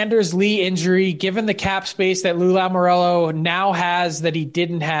given the Anders Lee injury, given the cap space that Lou Lamoriello now has that he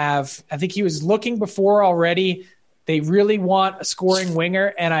didn't have, I think he was looking before already. They really want a scoring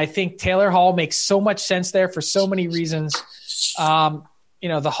winger, and I think Taylor Hall makes so much sense there for so many reasons. The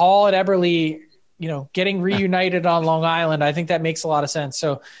Hall at Eberle, getting reunited on Long Island, I think that makes a lot of sense.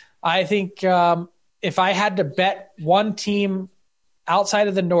 So I think if I had to bet one team outside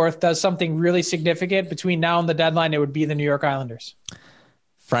of the North does something really significant between now and the deadline, it would be the New York Islanders.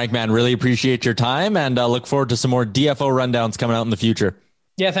 Frank, man, really appreciate your time and look forward to some more DFO rundowns coming out in the future.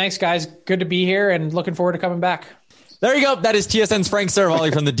 Yeah, thanks, guys. Good to be here and looking forward to coming back. There you go. That is TSN's Frank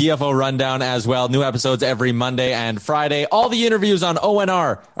Seravalli from the DFO Rundown as well. New episodes every Monday and Friday. All the interviews on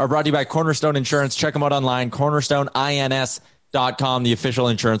ONR are brought to you by Cornerstone Insurance. Check them out online, cornerstoneins.com, the official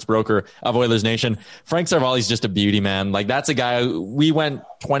insurance broker of Oilers Nation. Frank Seravalli's just a beauty, man. Like, that's a guy, we went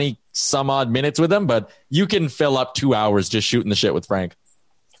 20 some odd minutes with him, but you can fill up 2 hours just shooting the shit with Frank.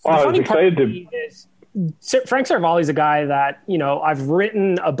 I was excited to... Frank Seravalli is a guy that, I've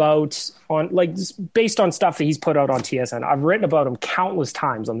written about based on stuff that he's put out on TSN. I've written about him countless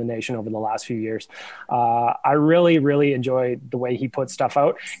times on The Nation over the last few years. I really, really enjoy the way he puts stuff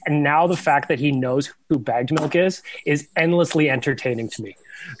out. And now the fact that he knows who Bagged Milk is endlessly entertaining to me,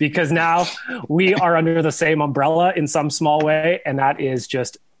 because now we are under the same umbrella in some small way. And that is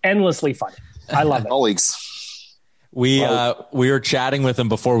just endlessly fun. I love it. Colleagues. We were chatting with him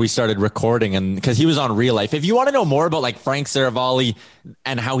before we started recording, and because he was on Real Life. If you want to know more about like Frank Seravalli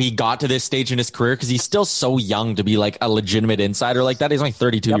and how he got to this stage in his career, because he's still so young to be like a legitimate insider like that. He's only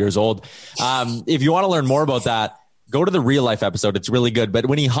 32 years old. If you want to learn more about that, go to the Real Life episode. It's really good. But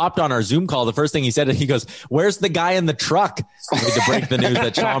when he hopped on our Zoom call, the first thing he said, he goes, "Where's the guy in the truck?" To break the news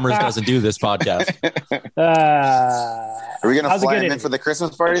that Chalmers doesn't do this podcast. Are we going to fly him in for the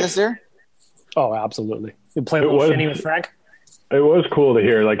Christmas party this year? Oh, absolutely. You play a little shinny with Frank? It was cool to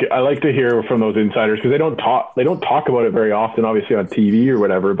hear. Like, I like to hear from those insiders because they don't talk about it very often, obviously on TV or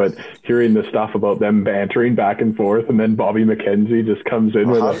whatever, but hearing the stuff about them bantering back and forth, and then Bobby McKenzie just comes in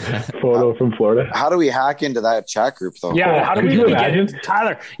with a photo from Florida. How do we hack into that chat group, though? Yeah, how do we get into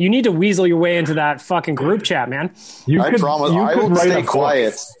Tyler? You need to weasel your way into that fucking group chat, man. I promise. I will stay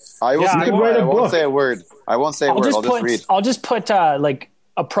quiet. I will stay quiet. I won't say a word. I'll just read. I'll just put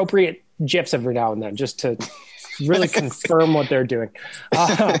appropriate GIFs every now and then just to really confirm what they're doing.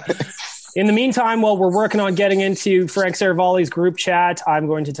 In the meantime, while we're working on getting into Frank Seravalli's group chat, I'm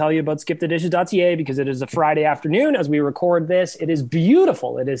going to tell you about skipthedishes.ca because it is a Friday afternoon as we record this. It is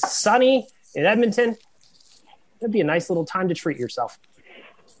beautiful. It is sunny in Edmonton. It'd be a nice little time to treat yourself.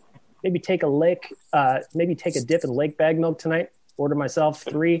 Maybe take a dip in Lake Bag Milk tonight. Order myself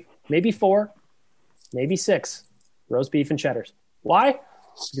 3, maybe 4, maybe 6 roast beef and cheddars. Why?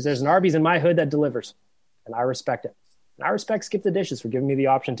 Because there's an Arby's in my hood that delivers, and I respect it. And I respect Skip the Dishes for giving me the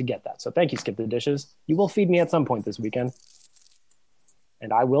option to get that. So thank you, Skip the Dishes. You will feed me at some point this weekend,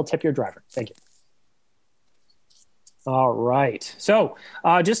 and I will tip your driver. Thank you. All right. So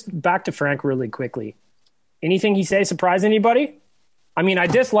just back to Frank really quickly. Anything he say surprise anybody? I mean, I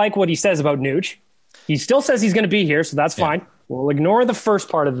dislike what he says about Nuge. He still says he's going to be here, so that's fine. We'll ignore the first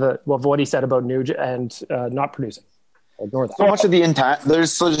part of what he said about Nuge and not producing. Ignore that. So much of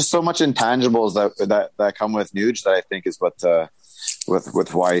there's just so much intangibles that come with Nuge that I think is what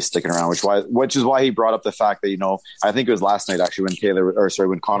with why he's sticking around, which is why he brought up the fact that I think it was last night actually when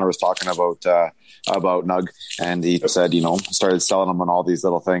Connor was talking about Nug, and he said started selling him on all these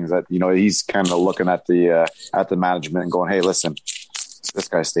little things that he's kind of looking at the management and going, hey, listen, this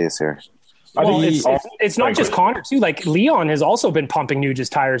guy stays here. Well, it's not just Connor too. Like Leon has also been pumping Nuge's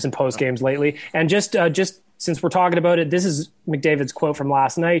tires in post games lately, and just since we're talking about it, this is McDavid's quote from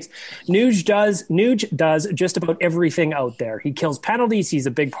last night. Nuge does just about everything out there. He kills penalties. He's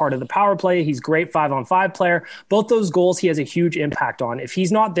a big part of the power play. He's a great 5-on-5 player. Both those goals he has a huge impact on. If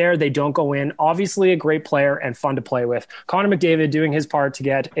he's not there, they don't go in. Obviously a great player and fun to play with. Connor McDavid doing his part to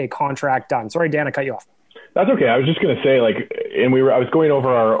get a contract done. Sorry, Dan, I cut you off. That's okay. I was just going to say, I was going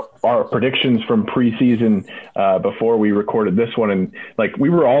over our predictions from preseason before we recorded this one, and we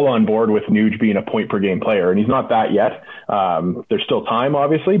were all on board with Nuge being a point per game player, and he's not that yet. There's still time,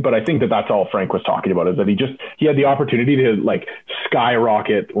 obviously, but I think that's all Frank was talking about, is that he had the opportunity to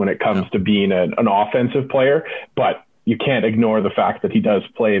skyrocket when it comes to being an offensive player, but you can't ignore the fact that he does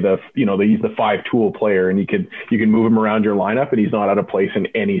play he's the 5-tool player, and you can move him around your lineup, and he's not out of place in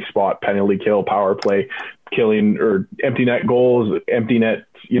any spot: penalty kill, power play, killing, or empty net goals, empty net,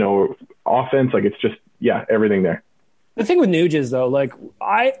 offense. It's just, everything there. The thing with Nuge is, though,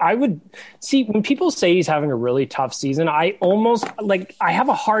 I would see when people say he's having a really tough season, I almost I have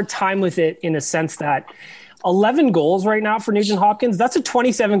a hard time with it in a sense that 11 goals right now for Nugent Hopkins, that's a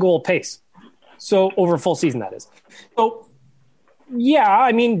 27 goal pace. So over a full season, that is. So,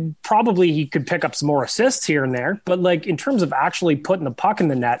 probably he could pick up some more assists here and there. But, in terms of actually putting the puck in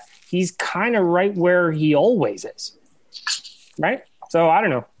the net, he's kind of right where he always is. Right? So, I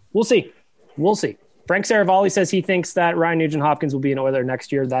don't know. We'll see. Frank Saravalli says he thinks that Ryan Nugent-Hopkins will be an Oiler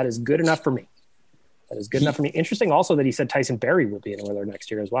next year. That is good enough for me. Interesting also that he said Tyson Barrie will be an Oiler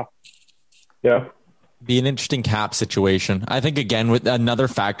next year as well. Yeah. Be an interesting cap situation. I think, again, with another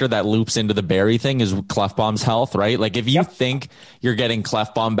factor that loops into the Barrie thing is Klefbom's health, right? If you think you're getting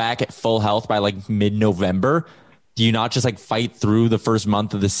Klefbom back at full health by mid-November, do you not just fight through the first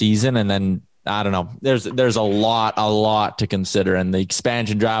month of the season? And then, I don't know, there's a lot to consider. And the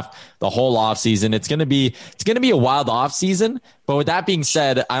expansion draft, the whole offseason, it's going to be a wild offseason. But with that being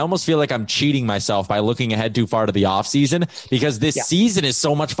said, I almost feel like I'm cheating myself by looking ahead too far to the offseason, because this season is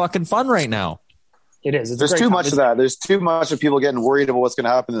so much fucking fun right now. It is. There's too much of that. There's too much of people getting worried about what's going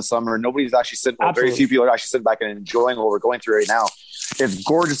to happen this summer. Nobody's actually sitting. Well, very few people are actually sitting back and enjoying what we're going through right now. It's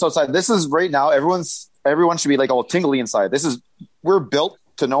gorgeous outside. This is right now. Everyone should be all tingly inside. We're built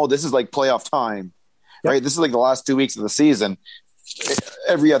to know this is playoff time, right? This is the last 2 weeks of the season.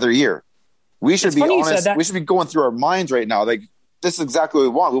 Every other year, we should be honest. We should be going through our minds right now. This is exactly what we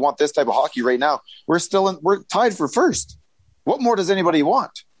want. We want this type of hockey right now. We're tied for first. What more does anybody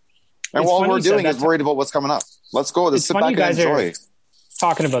want? And all we're doing is worried about what's coming up. Let's go. Let's sit back and enjoy.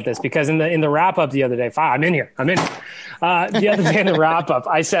 Talking about this because in the wrap up the other day, I'm in here. The other day in the wrap up,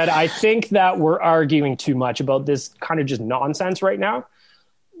 I said I think that we're arguing too much about this kind of just nonsense right now.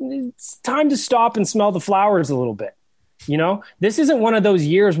 It's time to stop and smell the flowers a little bit. This isn't one of those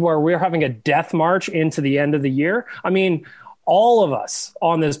years where we're having a death march into the end of the year. All of us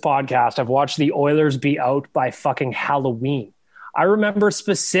on this podcast have watched the Oilers be out by fucking Halloween. I remember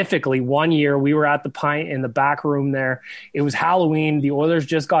specifically one year we were at the Pint in the back room there. It was Halloween. The Oilers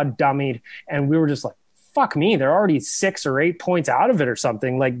just got dummied. And we were just like, fuck me. They're already 6 or 8 points out of it or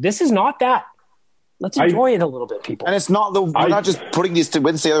something. This is not that. Let's enjoy it a little bit, people. And it's not we're not just putting these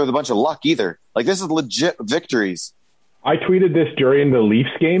wins together with a bunch of luck either. This is legit victories. I tweeted this during the Leafs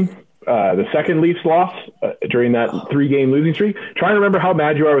game. The second Leafs loss during that 3-game losing streak. Try and remember how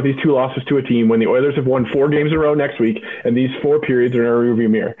mad you are with these 2 losses to a team when the Oilers have won 4 games in a row next week, and these 4 periods are in our rearview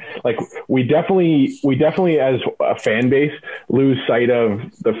mirror. We definitely as a fan base lose sight of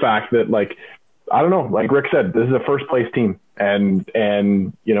the fact that I don't know, like Rick said, this is a first place team, and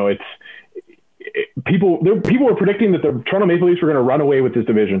people were predicting that the Toronto Maple Leafs were going to run away with this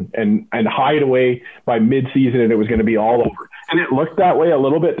division and hide away by mid-season, and it was going to be all over. And it looked that way a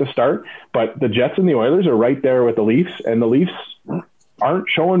little bit to start, but the Jets and the Oilers are right there with the Leafs, and the Leafs aren't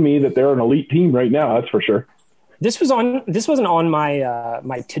showing me that they're an elite team right now. That's for sure. This wasn't on my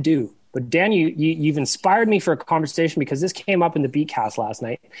my to-do, but Dan, you've inspired me for a conversation because this came up in the Beatcast last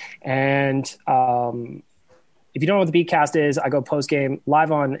night. And if you don't know what the Beatcast is, I go post-game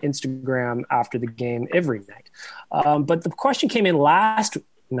live on Instagram after the game every night. But the question came in last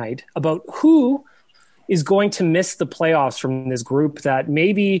night about who is going to miss the playoffs from this group that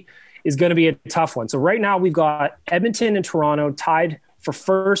maybe is going to be a tough one. So right now we've got Edmonton and Toronto tied for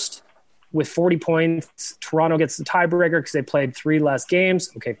first with 40 points. Toronto gets the tiebreaker because they played 3 less games.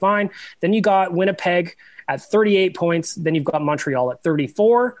 Okay, fine. Then you got Winnipeg at 38 points. Then you've got Montreal at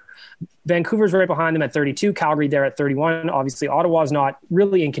 34. Vancouver's right behind them at 32. Calgary there at 31. Obviously, Ottawa's not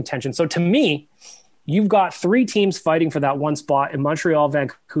really in contention. So to me, you've got 3 teams fighting for that one spot in Montreal,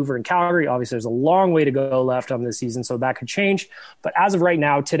 Vancouver, and Calgary. Obviously, there's a long way to go left on this season, so that could change. But as of right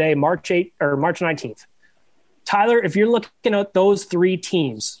now, today, March 19th, Tyler, if you're looking at those 3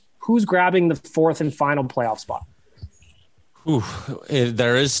 teams, Who's grabbing the fourth and final playoff spot?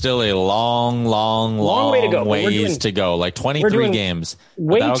 There is still a long way to go. Ways to go. Like 23 games.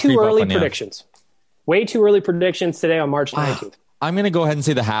 Way too early predictions. Way too early predictions today on March 19th. I'm going to go ahead and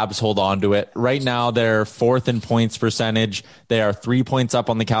say the Habs hold on to it. Right now, they're fourth in points percentage. They are 3 points up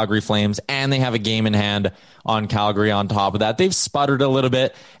on the Calgary Flames, and they have a game in hand on Calgary on top of that. They've sputtered a little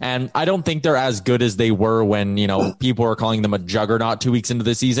bit, and I don't think they're as good as they were when, people were calling them a juggernaut 2 weeks into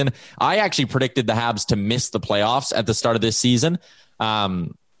the season. I actually predicted the Habs to miss the playoffs at the start of this season.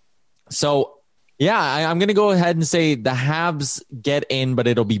 I'm going to go ahead and say the Habs get in, but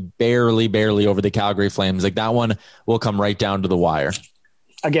it'll be barely over the Calgary Flames. Like that one will come right down to the wire.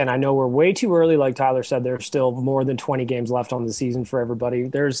 Again, I know we're way too early. Like Tyler said, there's still more than 20 games left on the season for everybody.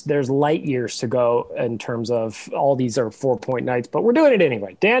 There's light years to go in terms of all these are 4-point nights, but we're doing it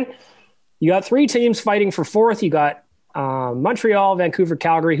anyway. Dan, you got 3 teams fighting for fourth. You got Montreal, Vancouver,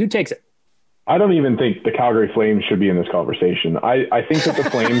 Calgary. Who takes it? I don't even think the Calgary Flames should be in this conversation. I think that the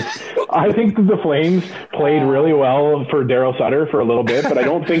Flames played really well for Daryl Sutter for a little bit, but I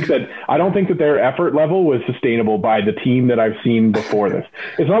don't think that their effort level was sustainable by the team that I've seen before this.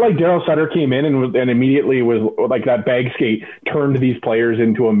 It's not like Daryl Sutter came in and immediately was like that bag skate turned these players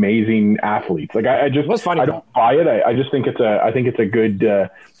into amazing athletes. Like I don't buy it. I just think it's a good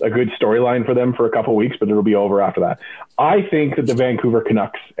storyline for them for a couple of weeks, but it'll be over after that. I think that the Vancouver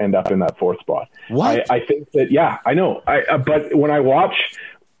Canucks end up in that fourth spot. What? I think that, yeah, I know. But when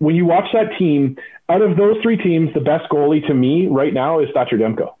you watch that team, out of those 3 teams, the best goalie to me right now is Thatcher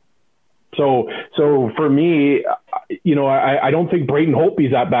Demko. So for me, I don't think Braden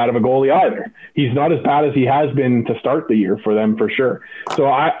Holtby's that bad of a goalie either. He's not as bad as he has been to start the year for them for sure. So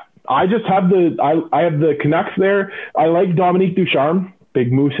I just have I have the Canucks there. I like Dominique Ducharme. Big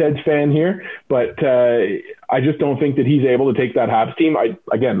Mooseheads fan here, but I just don't think that he's able to take that Habs team.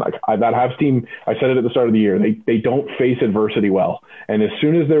 That Habs team, I said it at the start of the year, they don't face adversity well, and as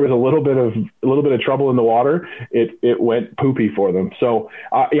soon as there was a little bit of trouble in the water, it went poopy for them. So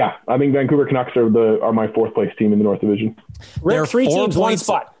I think Vancouver Canucks are my fourth place team in the North Division. They're 3 teams, 1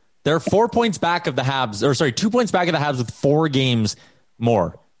 spot. They're 4 points back of the Habs, 2 points back of the Habs with 4 games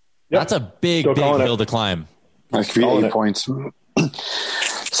more. Yep. That's a big hill to climb. That could be 8 points.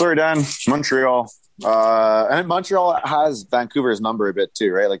 Sorry, Dan. Montreal. And Montreal has Vancouver's number a bit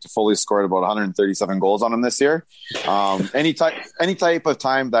too, right? Like Toffoli scored about 137 goals on him this year. Any type of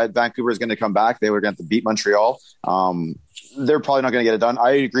time that Vancouver is going to come back, they were going to beat Montreal. They're probably not going to get it done.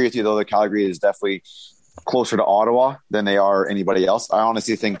 I agree with you though. That Calgary is definitely closer to Ottawa than they are anybody else. I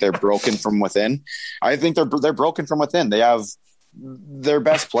honestly think they're broken from within. I think they're broken from within. They have their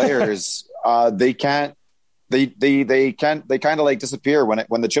best players. They kind of like disappear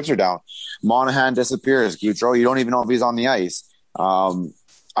when the chips are down. Monahan disappears. Gaudreau, you don't even know if he's on the ice.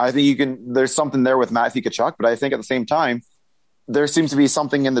 I think there's something there with Matthew Tkachuk, but I think at the same time, there seems to be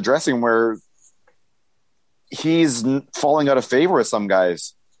something in the dressing room where he's falling out of favor with some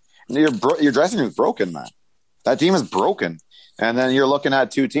guys. Your dressing room is broken, man. That team is broken. And then you're looking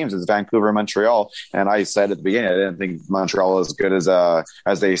at 2 teams. It's Vancouver and Montreal. And I said at the beginning, I didn't think Montreal was as good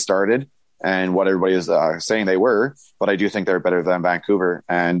as they started and what everybody is saying they were, but I do think they're better than Vancouver,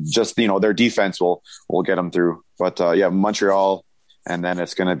 and just, their defense will get them through. But Montreal, and then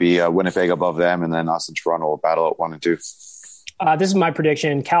it's going to be Winnipeg above them, and then us and Toronto will battle at 1 and 2. This is my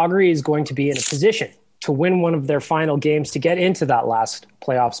prediction. Calgary is going to be in a position to win one of their final games to get into that last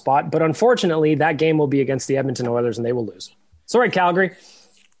playoff spot. But unfortunately, that game will be against the Edmonton Oilers and they will lose. Sorry, Calgary.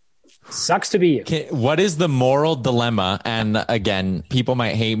 Sucks to be you. What is the moral dilemma? And again, people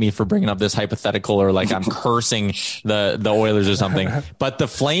might hate me for bringing up this hypothetical or like I'm cursing the Oilers or something. But the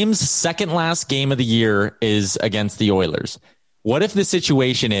Flames' second last game of the year is against the Oilers. What if the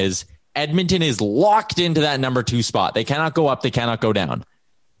situation is Edmonton is locked into that number 2 spot? They cannot go up. They cannot go down.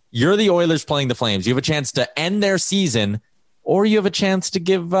 You're the Oilers playing the Flames. You have a chance to end their season, or you have a chance to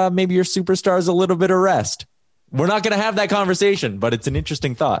give maybe your superstars a little bit of rest. We're not going to have that conversation, but it's an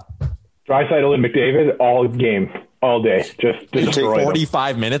interesting thought. Draisaitl and McDavid all game, all day. Just take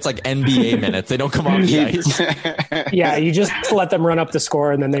 45 minutes, like NBA minutes. They don't come off the ice. Yeah, you just let them run up the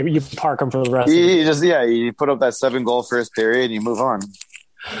score, and then you park them for the rest. You put up that 7-goal first period, and you move on.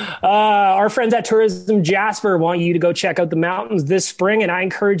 Our friends at Tourism Jasper want you to go check out the mountains this spring, and I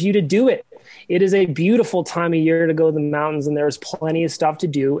encourage you to do it. It is a beautiful time of year to go to the mountains, and there's plenty of stuff to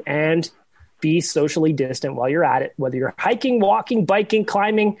do, and be socially distant while you're at it. Whether you're hiking, walking, biking,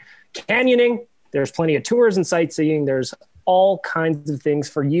 climbing, canyoning, there's plenty of tours and sightseeing. There's all kinds of things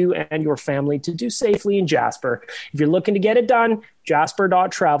for you and your family to do safely in Jasper. If you're looking to get it done,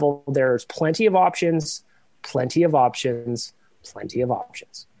 jasper.travel. There's plenty of options, plenty of options, plenty of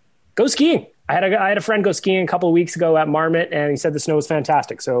options. go skiing. I had a friend go skiing a couple of weeks ago at Marmot, and he said the snow was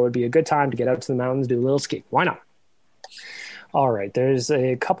fantastic. So it would be a good time to get out to the mountains, do a little ski. Why not? All right. There's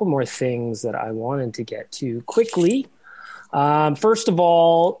a couple more things that I wanted to get to quickly. First of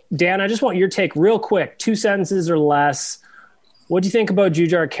all, Dan, I just want your take real quick, 2 sentences or less. What do you think about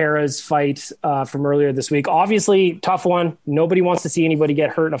Jujhar Khaira's fight from earlier this week? Obviously, tough one. Nobody wants to see anybody get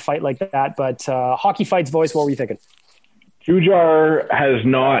hurt in a fight like that. But Hockey Fights voice, what were you thinking? Jujhar has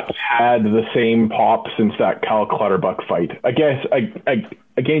not had the same pop since that Cal Clutterbuck fight. I guess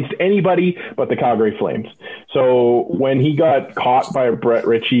against anybody but the Calgary Flames. So when he got caught by Brett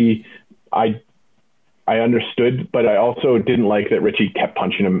Ritchie, I understood, but I also didn't like that Ritchie kept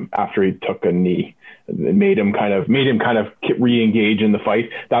punching him after he took a knee. It made him kind of re-engage in the fight.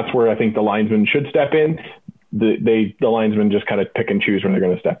 That's where I think the linesman should step in. The linesmen just kind of pick and choose when they're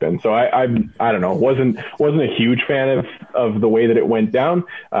going to step in. So I don't know. Wasn't a huge fan of the way that it went down,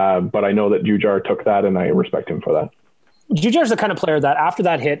 but I know that Jujhar took that, and I respect him for that. Jujhar's the kind of player that after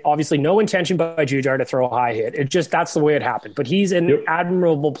that hit, obviously no intention by Jujhar to throw a high hit. It just, that's the way it happened. But he's an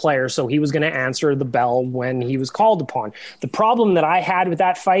admirable player, so he was going to answer the bell when he was called upon. The problem that I had with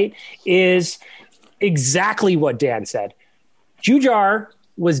that fight is exactly what Dan said. Jujhar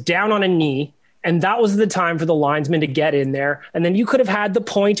was down on a knee, and that was the time for the linesman to get in there. And then you could have had the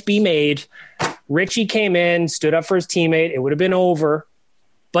point be made. Ritchie came in, stood up for his teammate. It would have been over,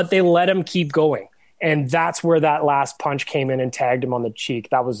 but they let him keep going. And that's where that last punch came in and tagged him on the cheek.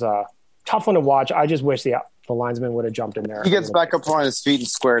 That was a tough one to watch. I just wish the linesman would have jumped in there. He gets back up on his feet and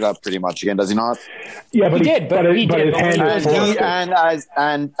squared up pretty much again, does he not? Yeah, but he did. But he did.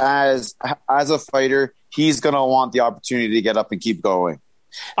 And as a fighter, he's going to want the opportunity to get up and keep going.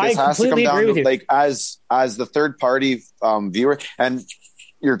 This I completely agree with you. Like as the third party viewer, and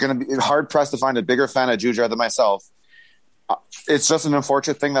you're going to be hard pressed to find a bigger fan of Jujhar than myself. It's just an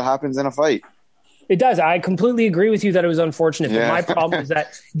unfortunate thing that happens in a fight. It does. I completely agree with you that it was unfortunate. But my problem is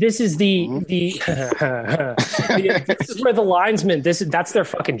that this is this is where the linesman. That's their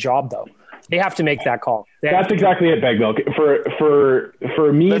fucking job, though. They have to make that call. That's exactly it, Bag Milk. For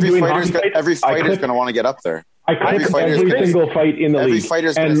me, every fighter's going to want to get up there. Every single fight in the league.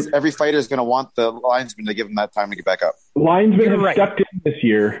 Every fighter's going to want the linesman to give them that time to get back up. Linesmen have stepped in this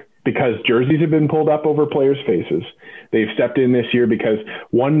year because jerseys have been pulled up over players' faces. They've stepped in this year because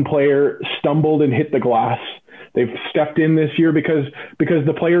one player stumbled and hit the glass. They've stepped in this year because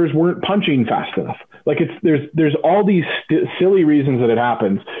the players weren't punching fast enough. Like there's all these silly reasons that it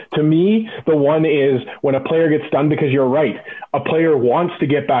happens. To me, the one is when a player gets stunned, because you're right. A player wants to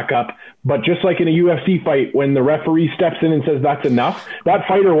get back up, but just like in a UFC fight, when the referee steps in and says that's enough, that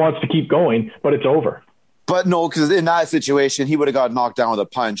fighter wants to keep going, but it's over. But no, because in that situation, he would have got knocked down with a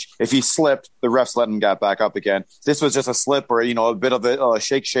punch. If he slipped, the refs let him get back up again. This was just a slip or, a bit of a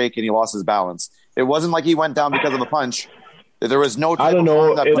shake, and he lost his balance. It wasn't like he went down because of the punch. There was no type I don't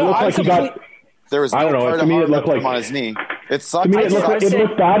know. It looked like he got... There was no part of harm that put him on his knee. It sucked. To me, it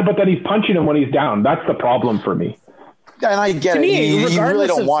looked bad, but then he's punching him when he's down. That's the problem for me. Yeah, and I get it. You really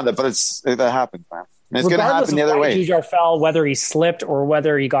don't want it, but that happens, man. And it's going to happen the other way. Jujhar fell, whether he slipped or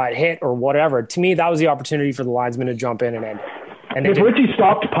whether he got hit or whatever. To me, that was the opportunity for the linesman to jump in and end it. If Ritchie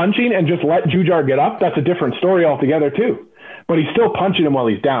stopped punching and just let Jujhar get up, that's a different story altogether too. But he's still punching him while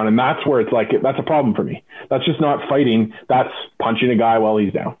he's down, and that's where it's like that's a problem for me. That's just not fighting. That's punching a guy while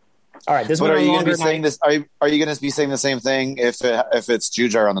he's down. All right, are you going to be saying this? Are you going to be saying the same thing if it's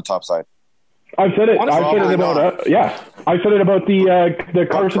Jujhar on the top side? I've said it. I've said it about I said it about the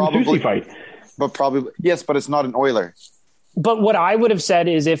Carson Soucy fight. But probably yes, but it's not an Oiler. But what I would have said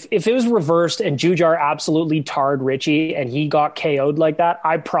is if it was reversed and Jujhar absolutely tarred Ritchie and he got KO'd like that,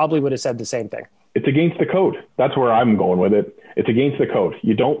 I probably would have said the same thing. It's against the code. That's where I'm going with it. It's against the code.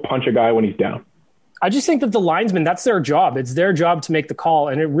 You don't punch a guy when he's down. I just think that the linesman, that's their job. It's their job to make the call,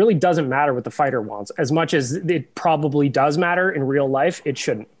 and it really doesn't matter what the fighter wants. As much as it probably does matter in real life, it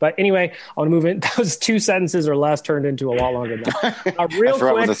shouldn't. But anyway, I want to move in. Those 2 sentences or less turned into a lot longer than that. I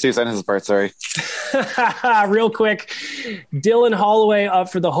forgot what the 2 sentences part, sorry. Real quick, Dylan Holloway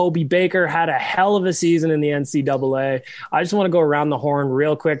up for the Hobie Baker, had a hell of a season in the NCAA. I just want to go around the horn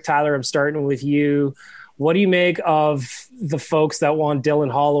real quick. Tyler, I'm starting with you. What do you make of the folks that want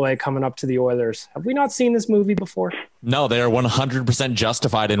Dylan Holloway coming up to the Oilers? Have we not seen this movie before? No, they are 100%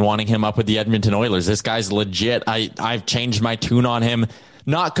 justified in wanting him up with the Edmonton Oilers. This guy's legit. I've changed my tune on him.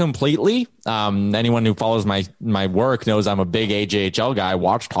 Not completely. Anyone who follows my work knows I'm a big AJHL guy. I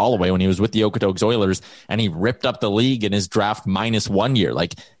watched Holloway when he was with the Okotoks Oilers, and he ripped up the league in his draft -1 year.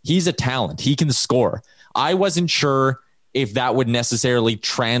 Like, he's a talent. He can score. I wasn't sure if that would necessarily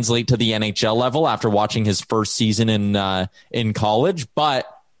translate to the NHL level after watching his first season in college, but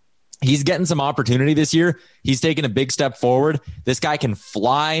He's getting some opportunity this year. He's taking a big step forward. This guy can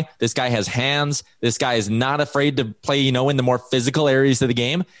fly. This guy has hands. This guy is not afraid to play, in the more physical areas of the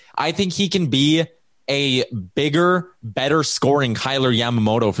game. I think he can be a bigger, better scoring Kyler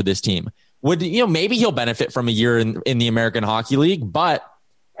Yamamoto for this team. Maybe he'll benefit from a year in the American Hockey League, but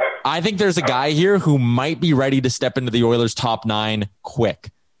I think there's a guy here who might be ready to step into the Oilers' top 9 quick.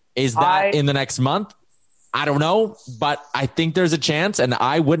 Is that in the next month? I don't know, but I think there's a chance, and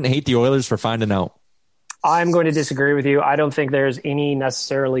I wouldn't hate the Oilers for finding out. I'm going to disagree with you. I don't think there's any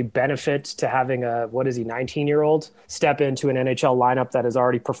necessarily benefit to having a 19-year-old step into an NHL lineup that is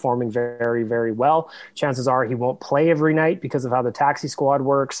already performing very, very well. Chances are he won't play every night because of how the taxi squad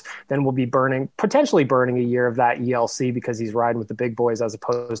works. Then we'll be potentially burning a year of that ELC because he's riding with the big boys as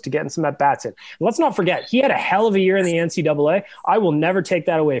opposed to getting some at-bats in. And let's not forget, he had a hell of a year in the NCAA. I will never take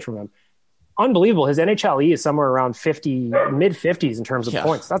that away from him. Unbelievable. His NHLE is somewhere around mid 50s in terms of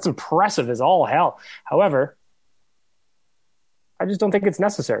points. That's impressive as all hell. However, I just don't think it's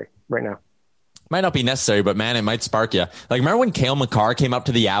necessary right now. Might not be necessary, but man, it might spark you. Like, remember when Cale Makar came up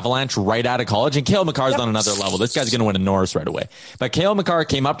to the Avalanche right out of college? And Cale Makar's on another level. This guy's going to win a Norris right away. But Cale Makar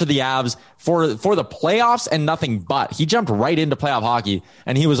came up to the Avs for the playoffs and nothing but. He jumped right into playoff hockey,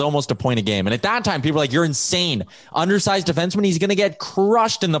 and he was almost a point a game. And at that time, people were like, you're insane. Undersized defenseman, he's going to get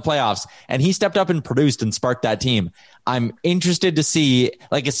crushed in the playoffs. And he stepped up and produced and sparked that team. I'm interested to see,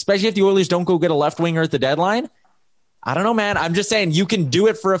 especially if the Oilers don't go get a left winger at the deadline. I don't know, man. I'm just saying you can do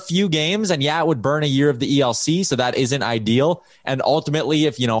it for a few games, and it would burn a year of the ELC, so that isn't ideal. And ultimately,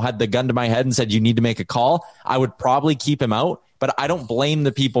 if, had the gun to my head and said you need to make a call, I would probably keep him out. But I don't blame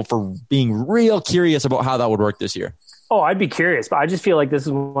the people for being real curious about how that would work this year. Oh, I'd be curious, but I just feel like this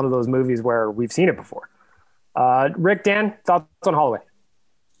is one of those movies where we've seen it before. Rick, Dan, thoughts on Holloway?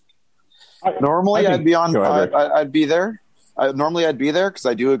 Normally, I'd be on. I'd be there. Normally, I'd be there because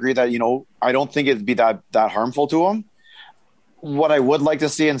I do agree that I don't think it'd be that harmful to him. What I would like to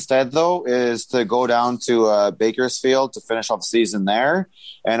see instead, though, is to go down to Bakersfield to finish off the season there.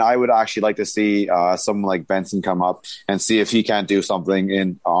 And I would actually like to see someone like Benson come up and see if he can't do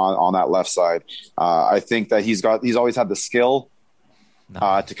something on that left side. I think that he's always had the skill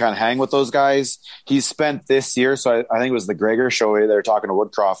to kind of hang with those guys. He's spent this year, so I think it was the Gregor show they were talking to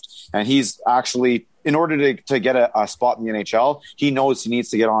Woodcroft, and he's actually, in order to get a spot in the NHL, he knows he needs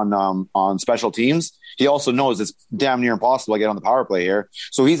to get on special teams. He also knows it's damn near impossible to get on the power play here.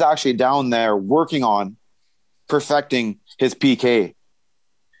 So he's actually down there working on perfecting his PK.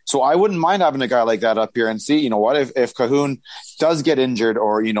 So I wouldn't mind having a guy like that up here and see, what, if Cahoon does get injured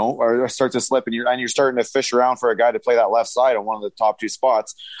or, or starts to slip and you're starting to fish around for a guy to play that left side on one of the top 2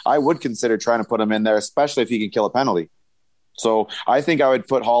 spots, I would consider trying to put him in there, especially if he can kill a penalty. So I think I would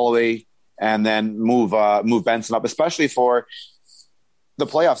put Holloway and then move Benson up, especially for the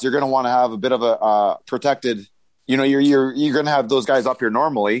playoffs. You're going to want to have a bit of a protected, you're going to have those guys up here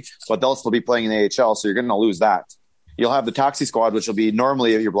normally, but they'll still be playing in the AHL. So you're going to lose that. You'll have the taxi squad, which will be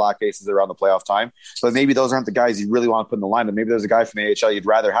normally your black aces around the playoff time, but maybe those aren't the guys you really want to put in the lineup. Maybe there's a guy from the AHL you'd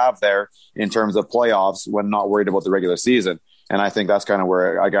rather have there in terms of playoffs when not worried about the regular season. And I think that's kind of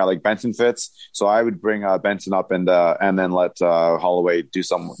where a guy like Benson fits. So I would bring Benson up and then let Holloway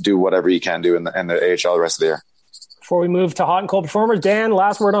do whatever he can do in the AHL the rest of the year. Before we move to hot and cold performers, Dan,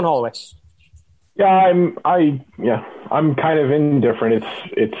 last word on Holloway. Yeah, I'm kind of indifferent.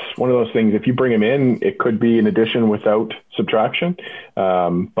 It's one of those things. If you bring him in, it could be an addition without subtraction,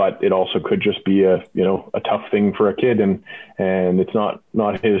 but it also could just be a tough thing for a kid, and it's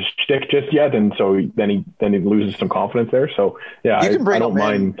not his shtick just yet, and so then he loses some confidence there. So yeah, I don't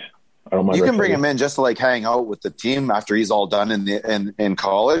mind. You can bring him in just to hang out with the team after he's all done in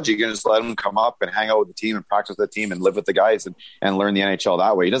college. You can just let him come up and hang out with the team and practice with the team and live with the guys and learn the NHL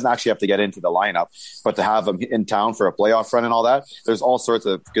that way. He doesn't actually have to get into the lineup, but to have him in town for a playoff run and all that, there's all sorts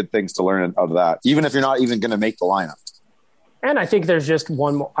of good things to learn out of that, even if you're not even going to make the lineup. And I think there's just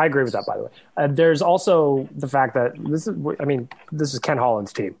one more. I agree with that, by the way. There's also the fact that this is Ken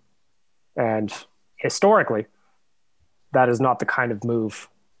Holland's team. And historically, that is not the kind of move.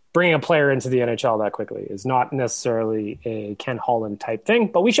 Bringing a player into the NHL that quickly is not necessarily a Ken Holland type thing,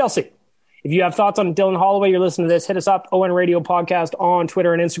 but we shall see. If you have thoughts on Dylan Holloway, you're listening to this, hit us up, ON Radio Podcast on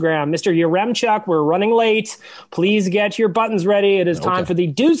Twitter and Instagram. Mr. Yaremchuk, we're running late. Please get your buttons ready. It is time for the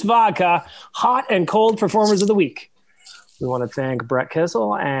Deuce Vodka Hot and Cold Performers of the Week. We want to thank Brett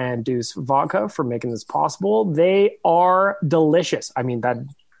Kissel and Deuce Vodka for making this possible. They are delicious. I don't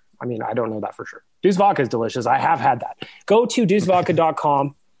know that for sure. Deuce Vodka is delicious. I have had that. Go to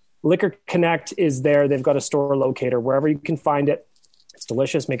deucevodka.com. Liquor Connect is there. They've got a store locator wherever you can find it. It's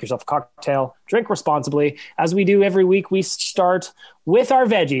delicious. Make yourself a cocktail. Drink responsibly. As we do every week, we start with our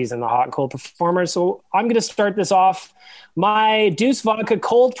veggies and the hot and cold performers. So I'm going to start this off. My Deuce Vodka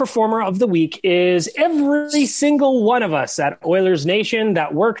cold performer of the week is every single one of us at Oilers Nation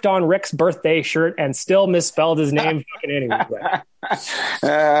that worked on Rick's birthday shirt and still misspelled his name fucking anyway.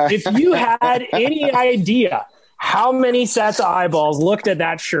 If you had any idea how many sets of eyeballs looked at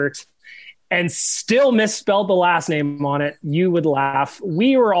that shirt and still misspelled the last name on it, you would laugh.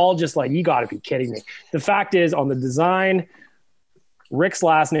 We were all just like, you got to be kidding me. The fact is, on the design, Rick's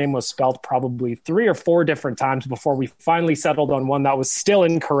last name was spelled probably 3 or 4 different times before we finally settled on one that was still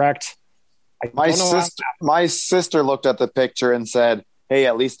incorrect. My sister looked at the picture and said, hey,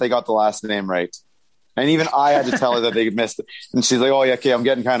 at least they got the last name right. And even I had to tell her that they missed it. And she's like, oh, yeah, okay, I'm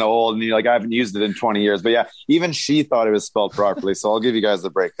getting kind of old. And I haven't used it in 20 years. But yeah, even she thought it was spelled properly. So I'll give you guys the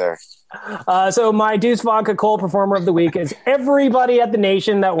break there. So my Deuce Vodka cold performer of the week is everybody at the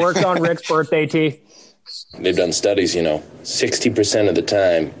Nation that worked on Rick's birthday tea. They've done studies, 60% of the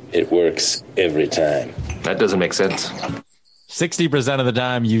time it works every time. That doesn't make sense. 60% of the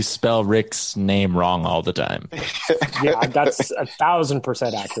time you spell Rick's name wrong all the time. Yeah, that's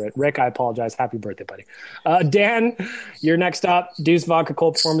 1,000% accurate. Rick, I apologize. Happy birthday, buddy. Dan, you're next up. Deuce Vodka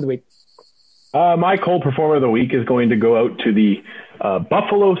cold performer of the week. My cold performer of the week is going to go out to the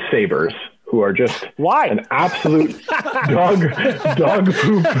Buffalo Sabres, who are just an absolute dog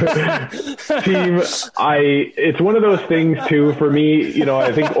poop team. It's one of those things too for me.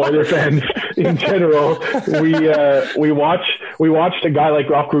 I think Oiler fans in general, we watched a guy like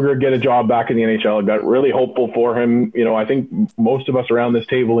Ralph Kruger get a job back in the NHL. Got really hopeful for him. I think most of us around this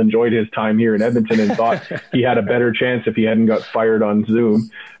table enjoyed his time here in Edmonton and thought he had a better chance if he hadn't got fired on Zoom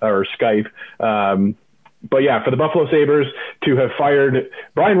or Skype. But yeah, for the Buffalo Sabres to have fired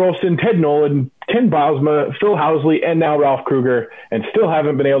Brian Rolston, Ted Nolan, Ken Bausma, Phil Housley, and now Ralph Kruger, and still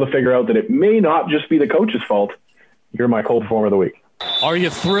haven't been able to figure out that it may not just be the coach's fault. You're my cold performer of the week. Are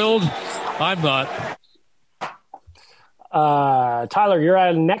you thrilled? I'm not. Tyler,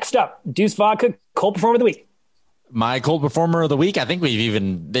 you're next up. Deuce Vodka, cold performer of the week. My cold performer of the week, I think we've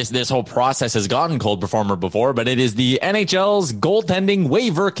even, this whole process has gotten cold performer before, but it is the NHL's goaltending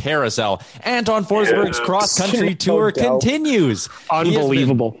waiver carousel. Anton Forsberg's cross-country tour continues.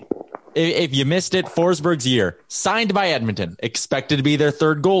 Unbelievable. If you missed it, Forsberg's year, signed by Edmonton, expected to be their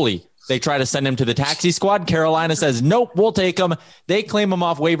third goalie. They try to send him to the taxi squad. Carolina says, nope, we'll take him. They claim him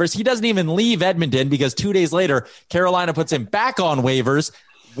off waivers. He doesn't even leave Edmonton because 2 days later, Carolina puts him back on waivers.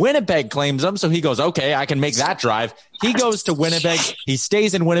 Winnipeg claims him, so he goes, okay, I can make that drive. He goes to Winnipeg. He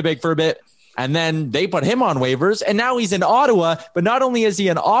stays in Winnipeg for a bit, and then they put him on waivers, and now he's in Ottawa. But not only is he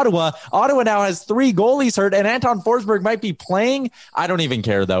in Ottawa, Ottawa now has 3 goalies hurt, and Anton Forsberg might be playing. I don't even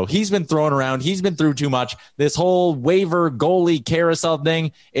care, though. He's been thrown around. He's been through too much. This whole waiver goalie carousel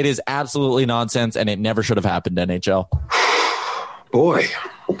thing, it is absolutely nonsense, and it never should have happened, NHL. Boy,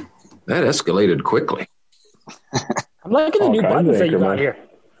 that escalated quickly. I'm liking the new buttons that you got here.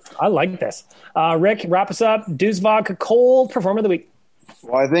 I like this. Rick, wrap us up. Deuce Vodka cold performer of the week.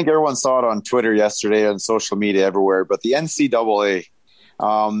 Well, I think everyone saw it on Twitter yesterday and social media everywhere, but the NCAA,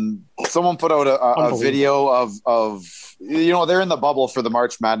 someone put out a video of they're in the bubble for the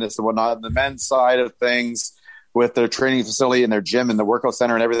March Madness and whatnot, and the men's side of things with their training facility and their gym and the workout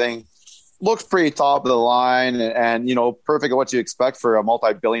center and everything looks pretty top of the line and perfect at what you expect for a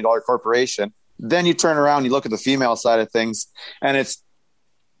multi-billion-dollar corporation. Then you turn around, you look at the female side of things, and it's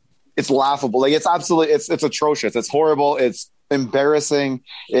laughable. Like, it's absolutely, it's atrocious. It's horrible. It's embarrassing.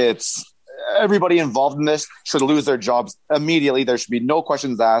 It's everybody involved in this should lose their jobs immediately. There should be no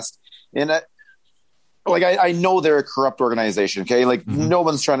questions asked. And I know they're a corrupt organization. Okay. Like no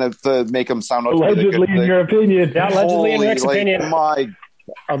one's trying to make them sound allegedly in your opinion. Yeah, allegedly in Rick's opinion.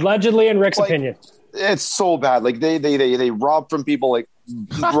 Allegedly in Rick's opinion. It's so bad. Like they rob from people, like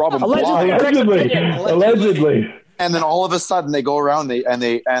rob them allegedly. And then all of a sudden they go around and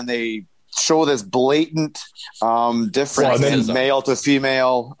they show this blatant difference in male to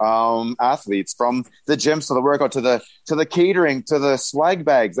female athletes, from the gyms to the workout to the catering to the swag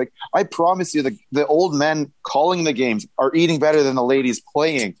bags. Like, I promise you, the old men calling the games are eating better than the ladies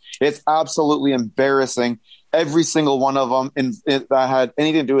playing. It's absolutely embarrassing. Every single one of them that had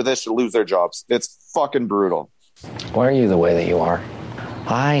anything to do with this should lose their jobs. It's fucking brutal. Why are you the way that you are?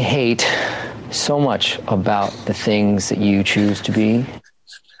 I hate so much about the things that you choose to be.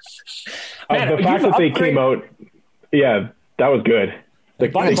 The fact that they came out, yeah, that was good. They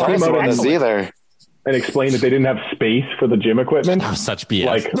came out and explained that they didn't have space for the gym equipment. Oh, such BS.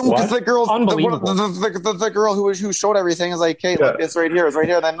 Like, what? The girl, the girl who showed everything is like, hey, look, it's right here.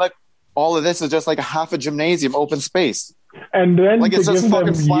 And then look, all of this is just like half a gymnasium, open space. And then like, to it's just give them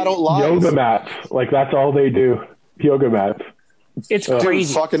fucking flat out lies. yoga mats. Like, that's all they do. Yoga mats. It's Dude,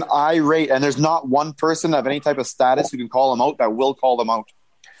 crazy. Fucking irate. And there's not one person of any type of status who can call them out that will call them out.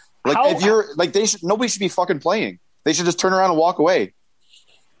 Like, if you're like, nobody should be fucking playing. They should just turn around and walk away.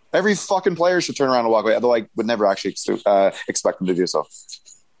 Every fucking player should turn around and walk away. Although I would never actually expect them to do so.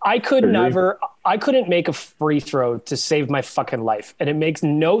 I couldn't make a free throw to save my fucking life. And it makes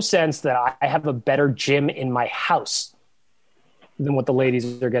no sense that I have a better gym in my house than what the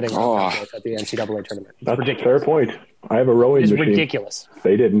ladies are getting at the NCAA tournament. That's ridiculous. a fair point. I have a rowing machine. It's ridiculous.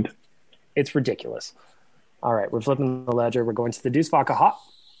 They didn't. It's ridiculous. All right, we're flipping the ledger. We're going to the Deuce Vodka Hot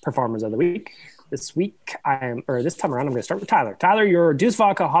Performers of the Week. This time around, I'm going to start with Tyler. Tyler, your Deuce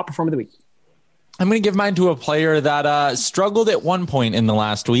Vodka Hot Performer of the Week. I'm going to give mine to a player that struggled at one point in the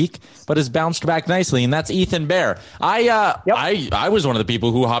last week, but has bounced back nicely, and that's Ethan Bear. I was one of the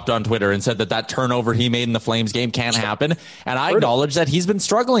people who hopped on Twitter and said that turnover he made in the Flames game can't happen, and I acknowledge that he's been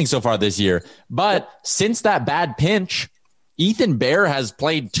struggling so far this year. But since that bad pinch, Ethan Bear has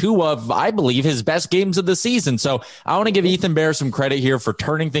played two of, I believe, his best games of the season. So I want to give Ethan Bear some credit here for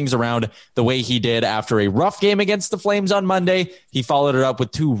turning things around the way he did after a rough game against the Flames on Monday. He followed it up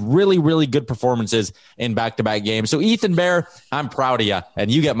with two really, really good performances in back-to-back games. So Ethan Bear, I'm proud of you, and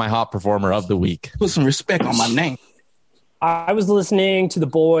you get my Hot Performer of the Week. Put some respect on my name. I was listening to the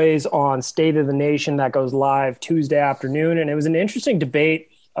boys on State of the Nation that goes live Tuesday afternoon, and it was an interesting debate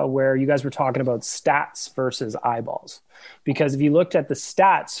where you guys were talking about stats versus eyeballs. Because if you looked at the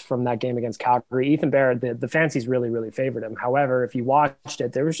stats from that game against Calgary, Ethan Bear, the fancies really, really favored him. However, if you watched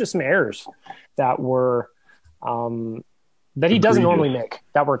it, there was just some errors that were that he doesn't normally make,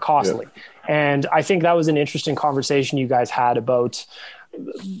 that were costly. Yeah. And I think that was an interesting conversation you guys had about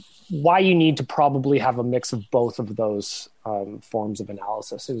why you need to probably have a mix of both of those forms of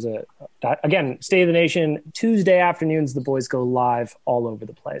analysis. It was again, State of the Nation, Tuesday afternoons, the boys go live all over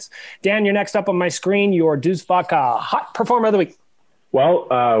the place. Dan, you're next up on my screen, your Deuce Vodka Hot Performer of the Week.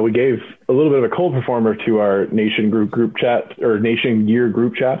 Well, we gave a little bit of a cold performer to our Nation group chat, or Nation Gear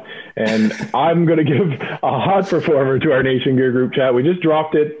group chat, and I'm going to give a hot performer to our Nation Gear group chat. We just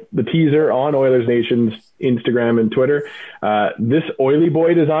dropped the teaser on Oilers Nation's Instagram and Twitter. This Oily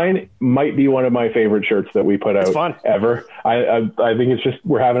Boy design might be one of my favorite shirts that we put out ever. I think it's just,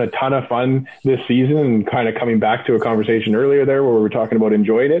 we're having a ton of fun this season, and kind of coming back to a conversation earlier there where we were talking about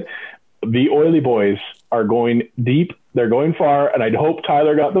enjoying it. The Oily Boys are going deep. They're going far, and I hope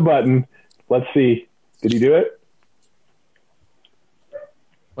Tyler got the button. Let's see. Did he do it?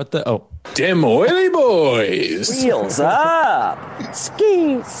 What the? Oh. Dem Oily Boys. Wheels up.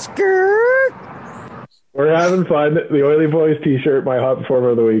 Ski skirt. We're having fun. The Oily Boys t-shirt, my hot performer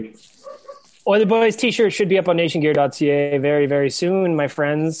of the week. Oily Boys t-shirt should be up on nationgear.ca very, very soon, my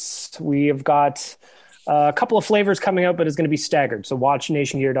friends. We have got a couple of flavors coming out, but it's going to be staggered. So watch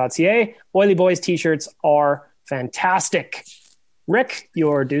nationgear.ca. Oily Boys t-shirts are fantastic. Rick,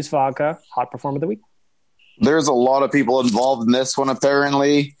 your Deuce Vodka Hot Performer of the Week. There's a lot of people involved in this one,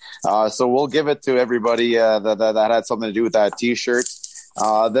 apparently. So we'll give it to everybody that had something to do with that t-shirt.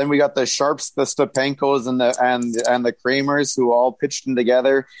 Then we got the Sharps, the Stepankos, and the Kramers, who all pitched in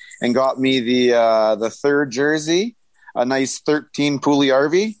together and got me the third jersey, a nice 13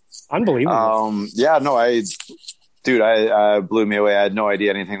 Puljujärvi. Unbelievable. I blew me away. I had no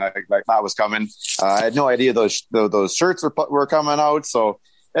idea anything like that was coming. I had no idea those shirts were coming out. So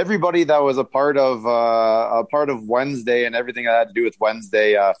everybody that was a part of Wednesday and everything that had to do with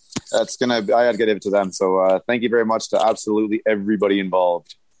Wednesday, I had to give it to them. So thank you very much to absolutely everybody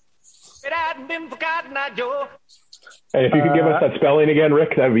involved. Hey, if you could give us that spelling again,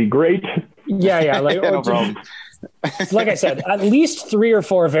 Rick, that'd be great. Yeah. No problem. Like I said, at least 3 or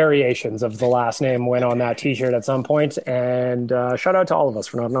 4 variations of the last name went on that t-shirt at some point. And shout out to all of us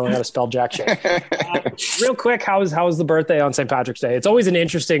for not knowing how to spell jack shit. Real quick, how was the birthday on St. Patrick's Day? It's always an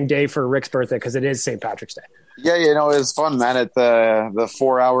interesting day for Rick's birthday because it is St. Patrick's Day. Yeah, it was fun, man. At the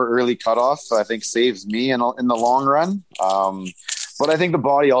 4-hour early cutoff, I think saves me in the long run. But I think the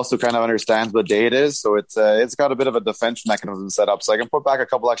body also kind of understands what day it is, so it's got a bit of a defense mechanism set up, so I can put back a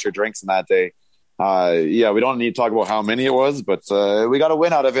couple extra drinks in that day. We don't need to talk about how many it was, but we got a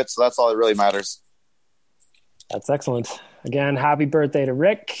win out of it, so that's all that really matters. That's excellent. Again, happy birthday to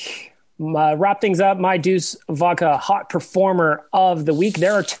Rick. Wrap things up. My Deuce Vodka Hot Performer of the Week.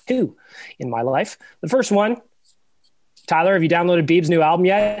 There are 2 in my life. The first one, Tyler, have you downloaded Beeb's new album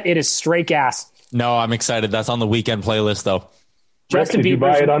yet? It is straight gas. No, I'm excited. That's on the weekend playlist, though. Justin Bieber. Did you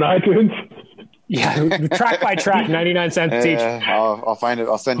buy it on iTunes? Yeah, track by track, 99 cents each. I'll find it.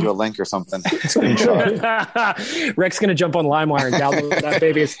 I'll send you a link or something. Rick's going to jump on LimeWire and download that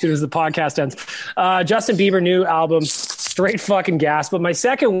baby as soon as the podcast ends. Justin Bieber, new album, straight fucking gas. But my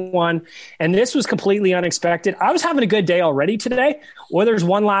second one, and this was completely unexpected. I was having a good day already today. Oilers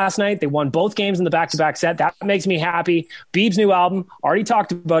won last night. They won both games in the back-to-back set. That makes me happy. Biebs' new album, already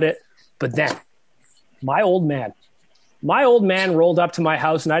talked about it. But then my old man rolled up to my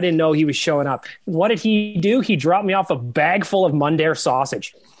house, and I didn't know he was showing up. What did he do? He dropped me off a bag full of Mundare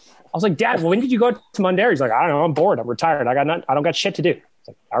sausage. I was like, Dad, when did you go to Mundare? He's like, I don't know. I'm bored. I'm retired. I don't got shit to do. I was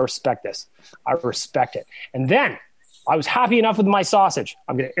like, I respect this. I respect it. And then I was happy enough with my sausage.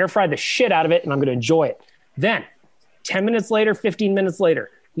 I'm going to air fry the shit out of it, and I'm going to enjoy it. Then 10 minutes later, 15 minutes later,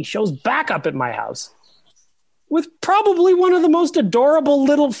 he shows back up at my house with probably one of the most adorable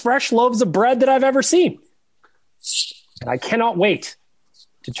little fresh loaves of bread that I've ever seen. And I cannot wait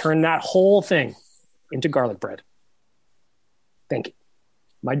to turn that whole thing into garlic bread. Thank you.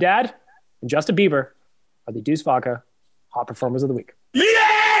 My dad and Justin Bieber are the Deuce Vodka Hot Performers of the Week.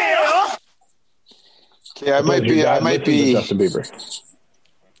 Yeah! Okay, I might be Justin Bieber.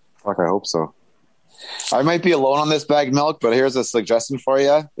 Fuck, I hope so. I might be alone on this bagged milk, but here's a suggestion for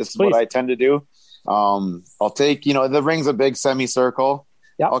you. This is what I tend to do. I'll take, the ring's a big semicircle.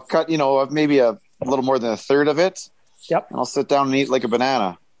 Yep. I'll cut, maybe a little more than a third of it. Yep. And I'll sit down and eat like a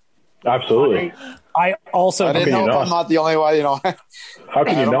banana. Absolutely. I didn't know if I'm not the only one, How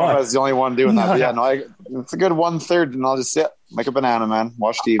can you not? I was the only one doing that. But yeah, it's a good 1/3, and I'll just sit like a banana, man.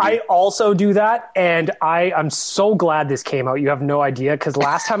 Watch TV. I also do that, and I'm so glad this came out. You have no idea, because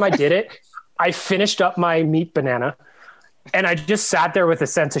last time I did it, I finished up my meat banana, and I just sat there with a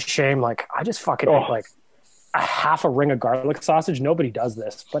sense of shame, like I just fucking ate like a half a ring of garlic sausage. Nobody does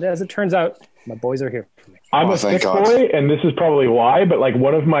this, but as it turns out, my boys are here for me. I'm a thick boy, and this is probably why, but like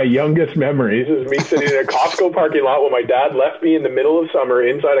one of my youngest memories is me sitting in a Costco parking lot when my dad left me in the middle of summer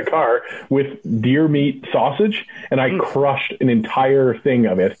inside a car with deer meat sausage, and I crushed an entire thing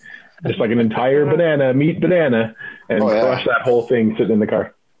of it, just like an entire meat banana, and crushed that whole thing sitting in the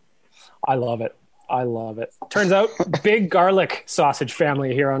car. I love it. I love it. Turns out, big garlic sausage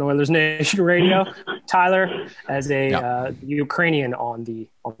family here on Oilers Nation Radio. Tyler, as a Ukrainian on the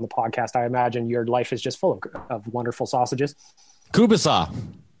podcast, I imagine your life is just full of wonderful sausages. Kubasa.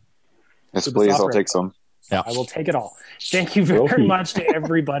 Yes, please. I'll take some. Yeah. I will take it all. Thank you very much to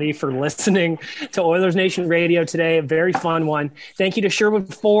everybody for listening to Oilers Nation Radio today. A very fun one. Thank you to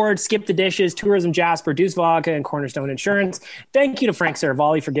Sherwood Ford, Skip the Dishes, Tourism Jasper, Deuce Vodka, and Cornerstone Insurance. Thank you to Frank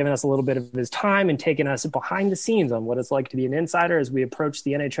Saravalli for giving us a little bit of his time and taking us behind the scenes on what it's like to be an insider as we approach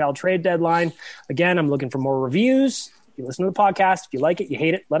the NHL trade deadline. Again, I'm looking for more reviews. If you listen to the podcast, if you like it, you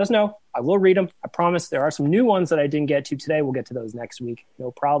hate it, let us know. I will read them. I promise. There are some new ones that I didn't get to today. We'll get to those next week.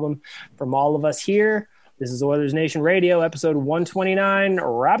 No problem. From all of us here, this is Oilers Nation Radio, episode 129.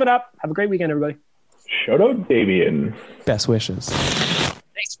 Wrap it up. Have a great weekend, everybody. Shout out, Davian. Best wishes.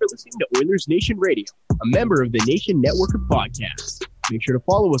 Thanks for listening to Oilers Nation Radio, a member of the Nation Network of Podcasts. Make sure to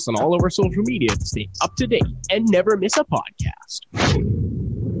follow us on all of our social media to stay up to date and never miss a podcast.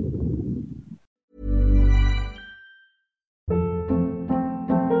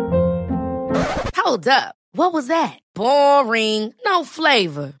 Hold up. What was that? Boring. No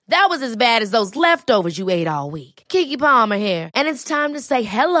flavor. That was as bad as those leftovers you ate all week. Keke Palmer here. And it's time to say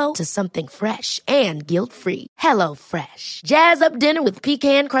hello to something fresh and guilt-free. Hello Fresh. Jazz up dinner with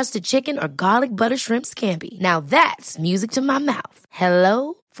pecan-crusted chicken or garlic butter shrimp scampi. Now that's music to my mouth.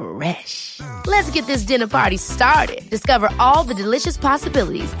 Hello Fresh. Let's get this dinner party started. Discover all the delicious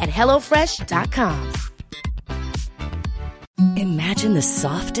possibilities at HelloFresh.com. Imagine the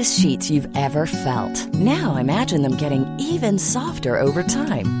softest sheets you've ever felt. Now imagine them getting even softer over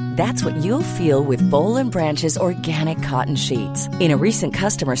time. That's what you'll feel with Boll & Branch's organic cotton sheets. In a recent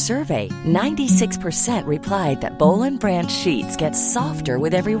customer survey, 96% replied that Boll & Branch sheets get softer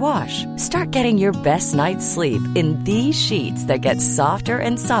with every wash. Start getting your best night's sleep in these sheets that get softer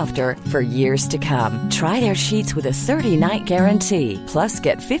and softer for years to come. Try their sheets with a 30-night guarantee. Plus,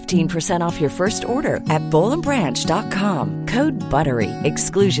 get 15% off your first order at BollandBranch.com. Code BUTTERY.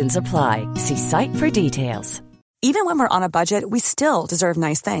 Exclusions apply. See site for details. Even when we're on a budget, we still deserve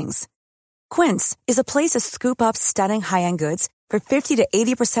nice things. Quince is a place to scoop up stunning high-end goods for 50 to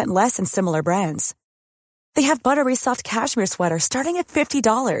 80% less than similar brands. They have buttery soft cashmere sweaters starting at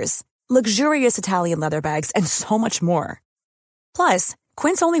 $50, luxurious Italian leather bags, and so much more. Plus,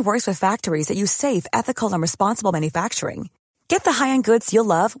 Quince only works with factories that use safe, ethical, and responsible manufacturing. Get the high-end goods you'll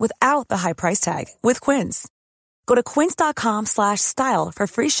love without the high price tag with Quince. Go to quince.com/style for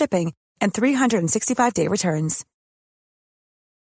free shipping and 365-day returns.